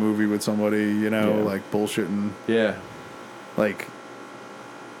watching a movie with somebody. You know, Yeah. like bullshitting. Yeah. Like.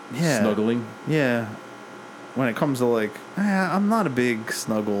 Yeah. Snuggling. Yeah. When it comes to like, I'm not a big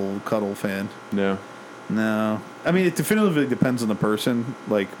snuggle cuddle fan. No. No. I mean, it definitively depends on the person.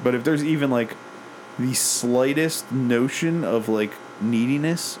 Like, but if there's even like the slightest notion of like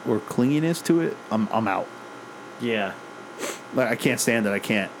neediness or clinginess to it, I'm out. Yeah. Like, I can't stand it. I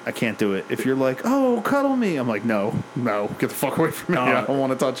can't do it. If you're like, oh, cuddle me, I'm like, no, get the fuck away from me. I don't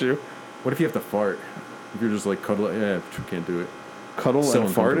want to touch you. What if you have to fart? If you're just like cuddling, yeah, can't do it. Cuddle So and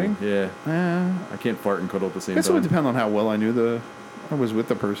farting. uncomfortable. Yeah. I can't fart and cuddle at the same I guess it would time. depend on how well I knew the I was with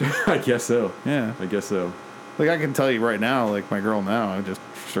the person. I guess so. Yeah. I guess so. Like, I can tell you right now, like, my girl now, I just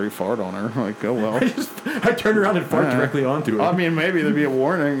straight fart on her. Like, oh, well. I turned around and fart directly onto her. I mean, maybe there'd be a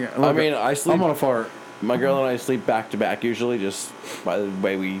warning. Look, I mean, I sleep. I'm on a fart. My girl and I sleep back to back usually, just by the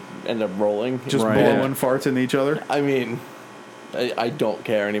way we end up rolling. Just Right. blowing farts into each other. I mean, I don't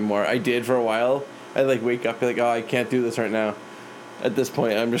care anymore. I did for a while. I like wake up, be like, oh, I can't do this right now. At this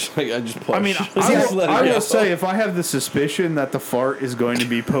point, I'm just like, I just push. I mean, Just let it I go. will say, if I have the suspicion that the fart is going to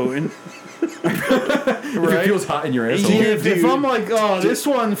be potent, If it feels hot in your asshole. if I'm like, oh, this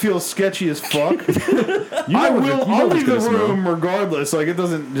one feels sketchy as fuck, I'll leave the room regardless. Like, it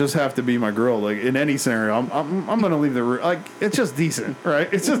doesn't just have to be my girl. Like, in any scenario, I'm gonna leave the room. Like, it's just decent,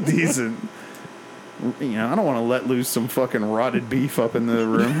 right? It's just decent. You know, I don't want to let loose some fucking rotted beef up in the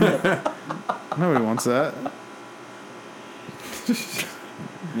room. Nobody wants that.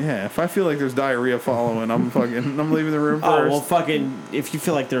 Yeah, if I feel like there's diarrhea following, I'm leaving the room first. Oh, well, fucking, if you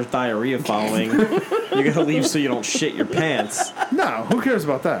feel like there's diarrhea following, you're going to leave so you don't shit your pants. No, who cares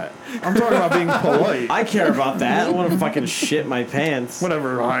about that? I'm talking about being polite. I care about that. I don't want to fucking shit my pants.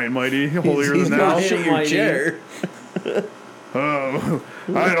 Whatever, high and mighty, holier he's than thou. not Shit your chair. Oh,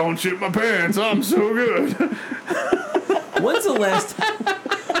 I don't shit my pants. I'm so good. When's the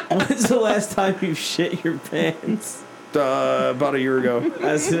last time you shit your pants? About a year ago.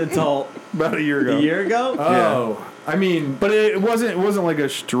 As an adult. About a year ago. A year ago? Oh, I mean, But it wasn't like a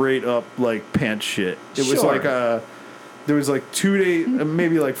straight up like pants shit. It was Sure. like there was like 2 days,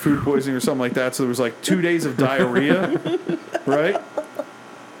 maybe like food poisoning or something like that. So there was like 2 days of diarrhea, right?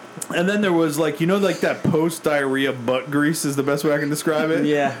 And then there was like, you know, like that post diarrhea butt grease is the best way I can describe it.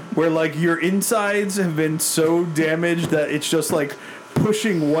 Yeah. Where like your insides have been so damaged that it's just like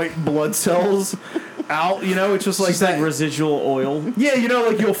pushing white blood cells out. You know, it's just like Just that like residual oil. Yeah, you know,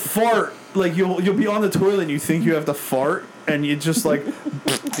 like you'll fart, like you'll be on the toilet and you think you have to fart, and you just like,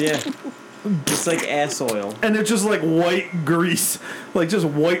 Yeah. It's like ass oil. and it's just like white grease, like just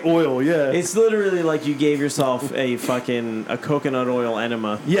white oil. Yeah. It's literally like you gave yourself a coconut oil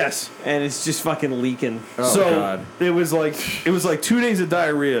enema, Yes. and it's just fucking leaking. oh So God. it was like 2 days of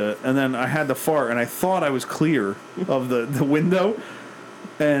diarrhea, and then I had to fart, and I thought I was clear of the window,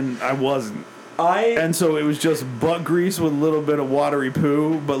 and I wasn't. And so it was just butt grease with a little bit of watery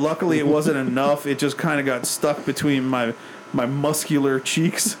poo, but luckily it wasn't enough. It just kind of got stuck between my muscular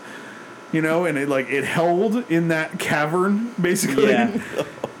cheeks, you know, and it held in that cavern basically. Yeah.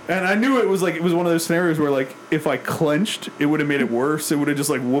 And I knew it was one of those scenarios where like if I clenched, it would have made it worse. It would have just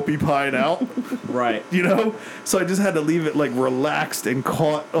like whoopie pied out, Right. you know. So I just had to leave it like relaxed and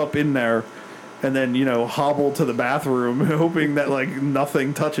caught up in there. And then, you know, hobble to the bathroom, hoping that, like,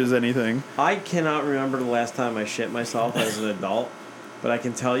 nothing touches anything. I cannot remember the last time I shit myself as an adult, but I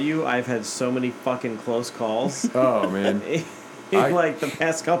can tell you I've had so many fucking close calls Oh man. in like the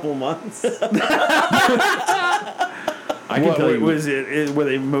past couple months. I can tell you. Were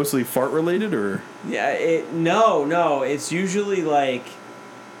they mostly fart related, or? Yeah, no. It's usually like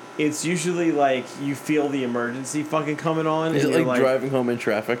you feel the emergency fucking coming on. Is and it you're like driving home in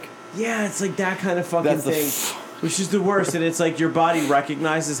traffic? Yeah, it's like that kind of fucking That's the thing. Which is the worst, and it's like your body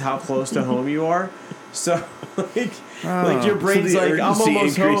recognizes how close to home you are. So like your brain's the like, I'm urgency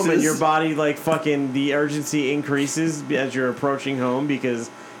almost home, and increases. your body like fucking the urgency increases as you're approaching home because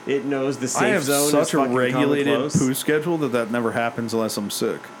it knows the safe I have zone such is a fucking regulated coming close. poo schedule that never happens unless I'm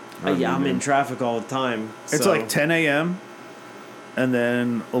sick. Yeah, I'm in traffic all the time. It's so- like 10 a.m. and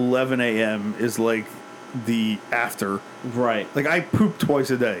then 11 a.m. is like the after. right. Like I poop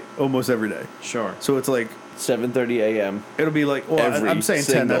twice a day, almost every day. Sure. So it's like 7:30 a.m. it'll be like, well, every I'm saying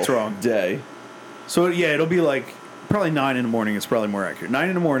 10. That's single wrong. Day. So yeah, it'll be like probably 9 in the morning. It's probably more accurate. 9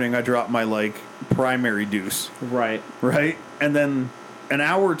 in the morning, I drop my like primary deuce, Right. right? And then an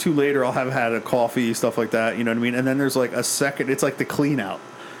hour or two later, I'll have had a coffee, stuff like that. You know what I mean? And then there's like a second. It's like the clean out.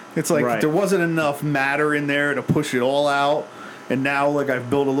 It's like Right. there wasn't enough matter in there to push it all out. And now, like, I've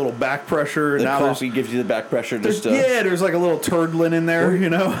built a little back pressure. And The now coffee gives you the back pressure just to... there's like a little turdlin in there, you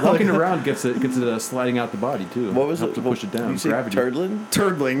know? Walking around gets it sliding out the body too. What was Helps it? to push it down. You say Gravity. Turdlin?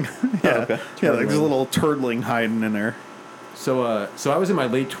 Turdling. Yeah. okay. Yeah, like there's a little turdling hiding in there. So I was in my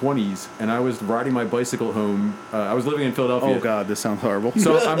late 20s and I was riding my bicycle home. I was living in Philadelphia. Oh, God, this sounds horrible.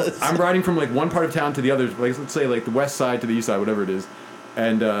 So I'm riding from like one part of town to the other, like let's say like the west side to the east side, whatever it is,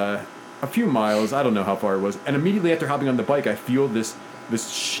 and a few miles. I don't know how far it was. And immediately after hopping on the bike, I feel this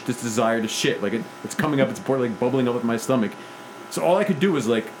desire to shit. Like it's coming up. It's like bubbling up with my stomach. So all I could do was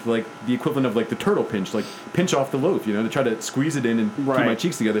like the equivalent of like the turtle pinch, like pinch off the loaf, to try to squeeze it in and keep my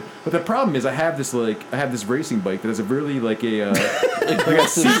cheeks together. But the problem is I have this racing bike that has a really like a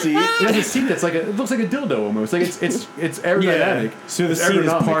seat. It has a seat that's it looks like a dildo almost. Like it's aerodynamic. So the it's seat is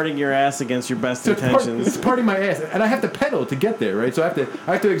ergonomic. parting your ass against your best So intentions. it's parting my ass, and I have to pedal to get there, right? So I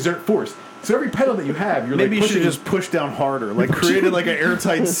have to exert force. So every pedal that you have, you're Maybe like you should pushing. just push down harder, like created like an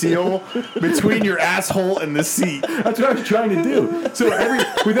airtight seal between your asshole and the seat. That's what I was trying to do. So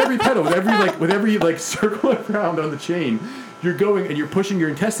with every pedal, with every circle around on the chain, you're going and you're pushing your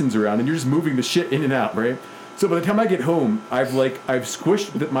intestines around, and you're just moving the shit in and out, right? So by the time I get home, I've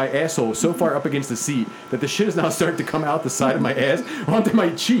squished my asshole so far up against the seat that the shit is now starting to come out the side of my ass onto my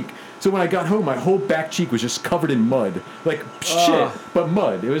cheek. So when I got home, my whole back cheek was just covered in mud, like shit, but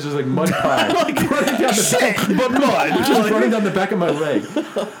mud. It was just like mud pie, running down the back, but mud, just running down the back of my leg.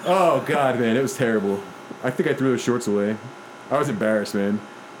 Oh god, man, it was terrible. I think I threw those shorts away. I was embarrassed, man.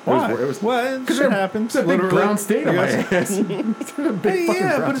 Why? It was What? Because it happens. It's a big brown stain on my ass.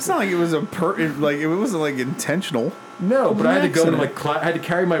 But it's not like it was it wasn't like intentional. No, but I had to go and Accident. I had to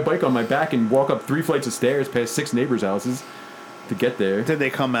carry my bike on my back and walk up 3 flights of stairs past 6 neighbors' houses to get there. Did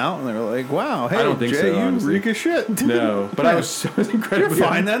they come out and they were like, "Wow, hey, I don't think Jay, so, you honestly. reek of shit"? No, but I was incredibly. You're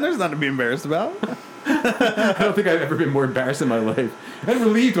fine then. There's nothing to be embarrassed about. I don't think I've ever been more embarrassed in my life. And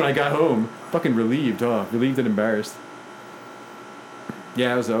relieved when I got home. Fucking relieved. Oh, relieved and embarrassed.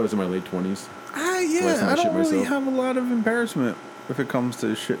 Yeah, I was in my late 20s. I don't really have a lot of embarrassment if it comes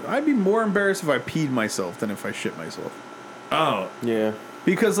to shit. I'd be more embarrassed if I peed myself than if I shit myself. Oh. Yeah.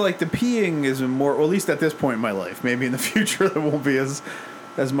 Because like the peeing is more, well, at least at this point in my life. Maybe in the future that won't be as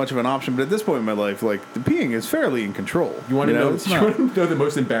much of an option. But at this point in my life, like the peeing is fairly in control. You want to know? It's You not. want to know the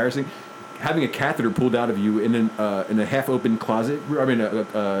most embarrassing? Having a catheter pulled out of you in a half-open closet. I mean,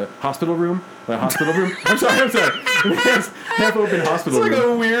 a hospital room. A hospital room. I'm sorry. Half-open hospital It's like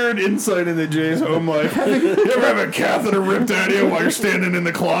room. a weird insight into Jay's home life. You ever have a catheter ripped out of you while you're standing in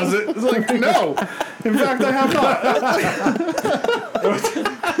the closet? It's like, no. In fact, I have not.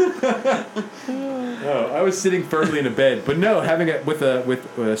 Oh, I was sitting firmly in a bed, but no, having it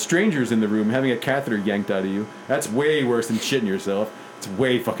with strangers in the room, having a catheter yanked out of you. That's way worse than shitting yourself. It's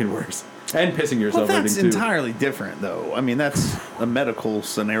way fucking worse. And pissing yourself. Well, that's I think, too. entirely different, though. I mean, that's a medical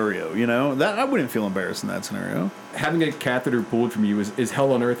scenario, you know? That I wouldn't feel embarrassed in that scenario. Having a catheter pulled from you is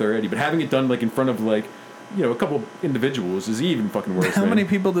hell on earth already, but having it done like in front of like, a couple individuals is even fucking worse. How man. many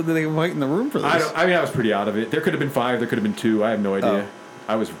people did they invite in the room for this? I was pretty out of it. There could have been 5. There could have been 2. I have no idea.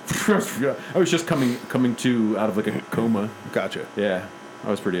 I was just coming to out of like a coma. Gotcha. Yeah, I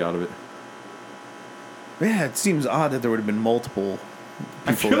was pretty out of it. Yeah, it seems odd that there would have been multiple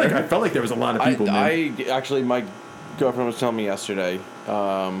people I felt like there was a lot of people. man. I actually, my girlfriend was telling me yesterday.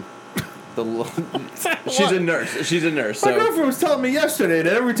 She's a nurse. She's a nurse. My So girlfriend was telling me yesterday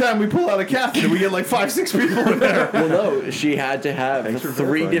that every time we pull out a catheter, we get like 5-6 people in there. well, no, she had to have Thanks for 3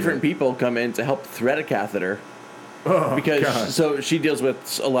 verifying different that. people come in to help thread a catheter Oh, because God. so she deals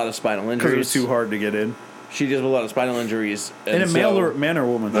with a lot of spinal Because it injuries. was too hard to get in. She deals with a lot of spinal injuries. In a man or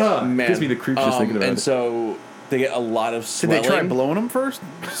woman? man. Gives me the creeps just thinking about and it. so they get a lot of Did swelling. they try blowing them first?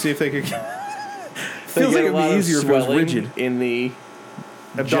 See if they could. They Feels get like a lot it'd be of easier if it was swelling rigid. in the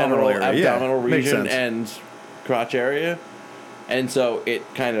Abdominal general area, yeah. abdominal Makes region sense. and crotch area, and so it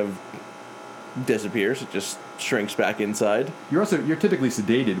kind of disappears. It just shrinks back inside. You're typically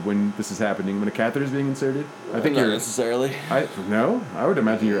sedated when this is happening. When a catheter is being inserted, I think Not you're. necessarily. I would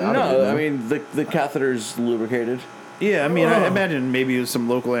imagine you're out of it. No, I mean the catheter's lubricated. Yeah, I mean, I Oh. imagine maybe it was some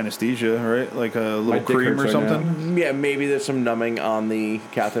local anesthesia, right? Like a My little dick cream or hurts right something. Yeah, maybe there's some numbing on the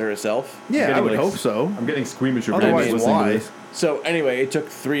catheter itself. Yeah, I getting, would like, hope so. I'm getting squeamish over Otherwise, here listening why? to this. So anyway, it took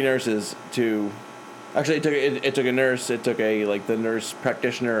 3 nurses to. Actually, it took a nurse. It took the nurse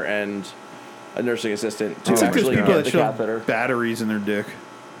practitioner and a nursing assistant to It's like there's actually people get that the shove catheter. batteries in their dick.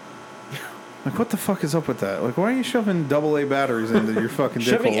 Like, what the fuck is up with that? Like, why are you shoving AA batteries into your fucking dick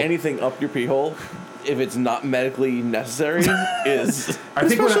Shoving hole? anything up your pee hole, if it's not medically necessary, is I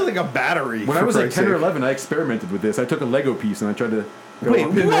think Especially like a battery. when I for was like Christ's 10 or sake. 11, I experimented with this. I took a Lego piece and I tried to go Wait,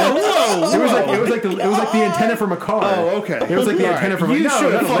 up in whoa, there. whoa, It was like the antenna from a car. Oh, okay. It was like the All antenna right. from a You no,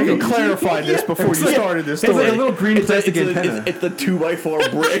 should have not a Lego fucking piece. clarified this before you started this It's story. like a little green plastic antenna. it's the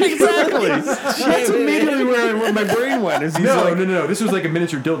 2x4 brick. Exactly. That's immediately where my brain went. Is he's No, like, no. This was like a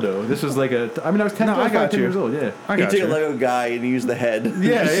miniature dildo. This was like I was 10, No, I got 10 you. years old, yeah. I He got took you. a Lego guy and used the head.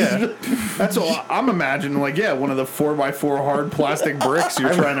 Yeah. That's all I'm imagining. Like, yeah, one of the 4x4 hard plastic bricks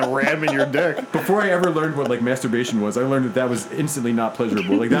you're trying to ram in your dick. Before I ever learned what like masturbation was, I learned that was instantly not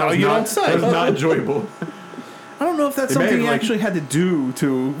pleasurable. Like that No, was you not don't say. that was not enjoyable. I don't know if that's It may something have, you like- actually had to do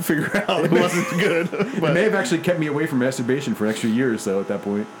to figure out it wasn't good. It But may have actually kept me away from masturbation for an extra year or so at that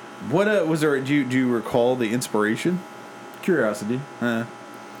point. what was there? Do you recall the inspiration? Curiosity. I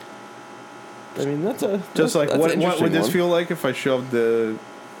mean, that's a Just like that's what an would interesting this one. feel like if I shoved the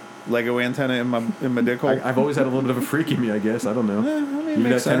Lego antenna in my dick hole? I've always had a little bit of a freak in me, I guess. I don't know. I mean, it Even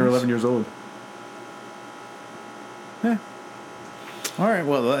makes at 10 or sense. 11 years old. All right,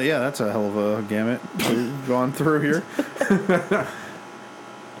 well, yeah, that's a hell of a gamut we've gone through here.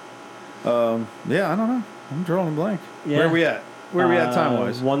 Yeah, I don't know. I'm drawing a blank. Yeah. Where are we at? Where are we at time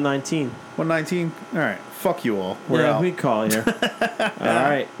wise? 119. 119. All right, fuck you all. We're Yeah, out. we call here. All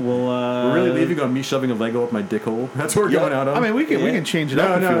right. Well, We're really leaving on me shoving a Lego up my dick hole. That's what we're Yeah, going out on. I mean, we Yeah. can change it No,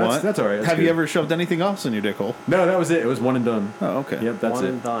 up if no, you that's- want. that's all right, that's Have you good. ever shoved anything else in your dick hole? No, that was it. It was one and done. Oh, okay. Yep, that's one it.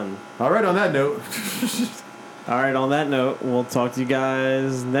 and done. All right, on that note. All right. On that note, we'll talk to you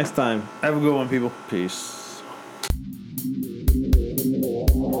guys next time. Have a good one, people. Peace.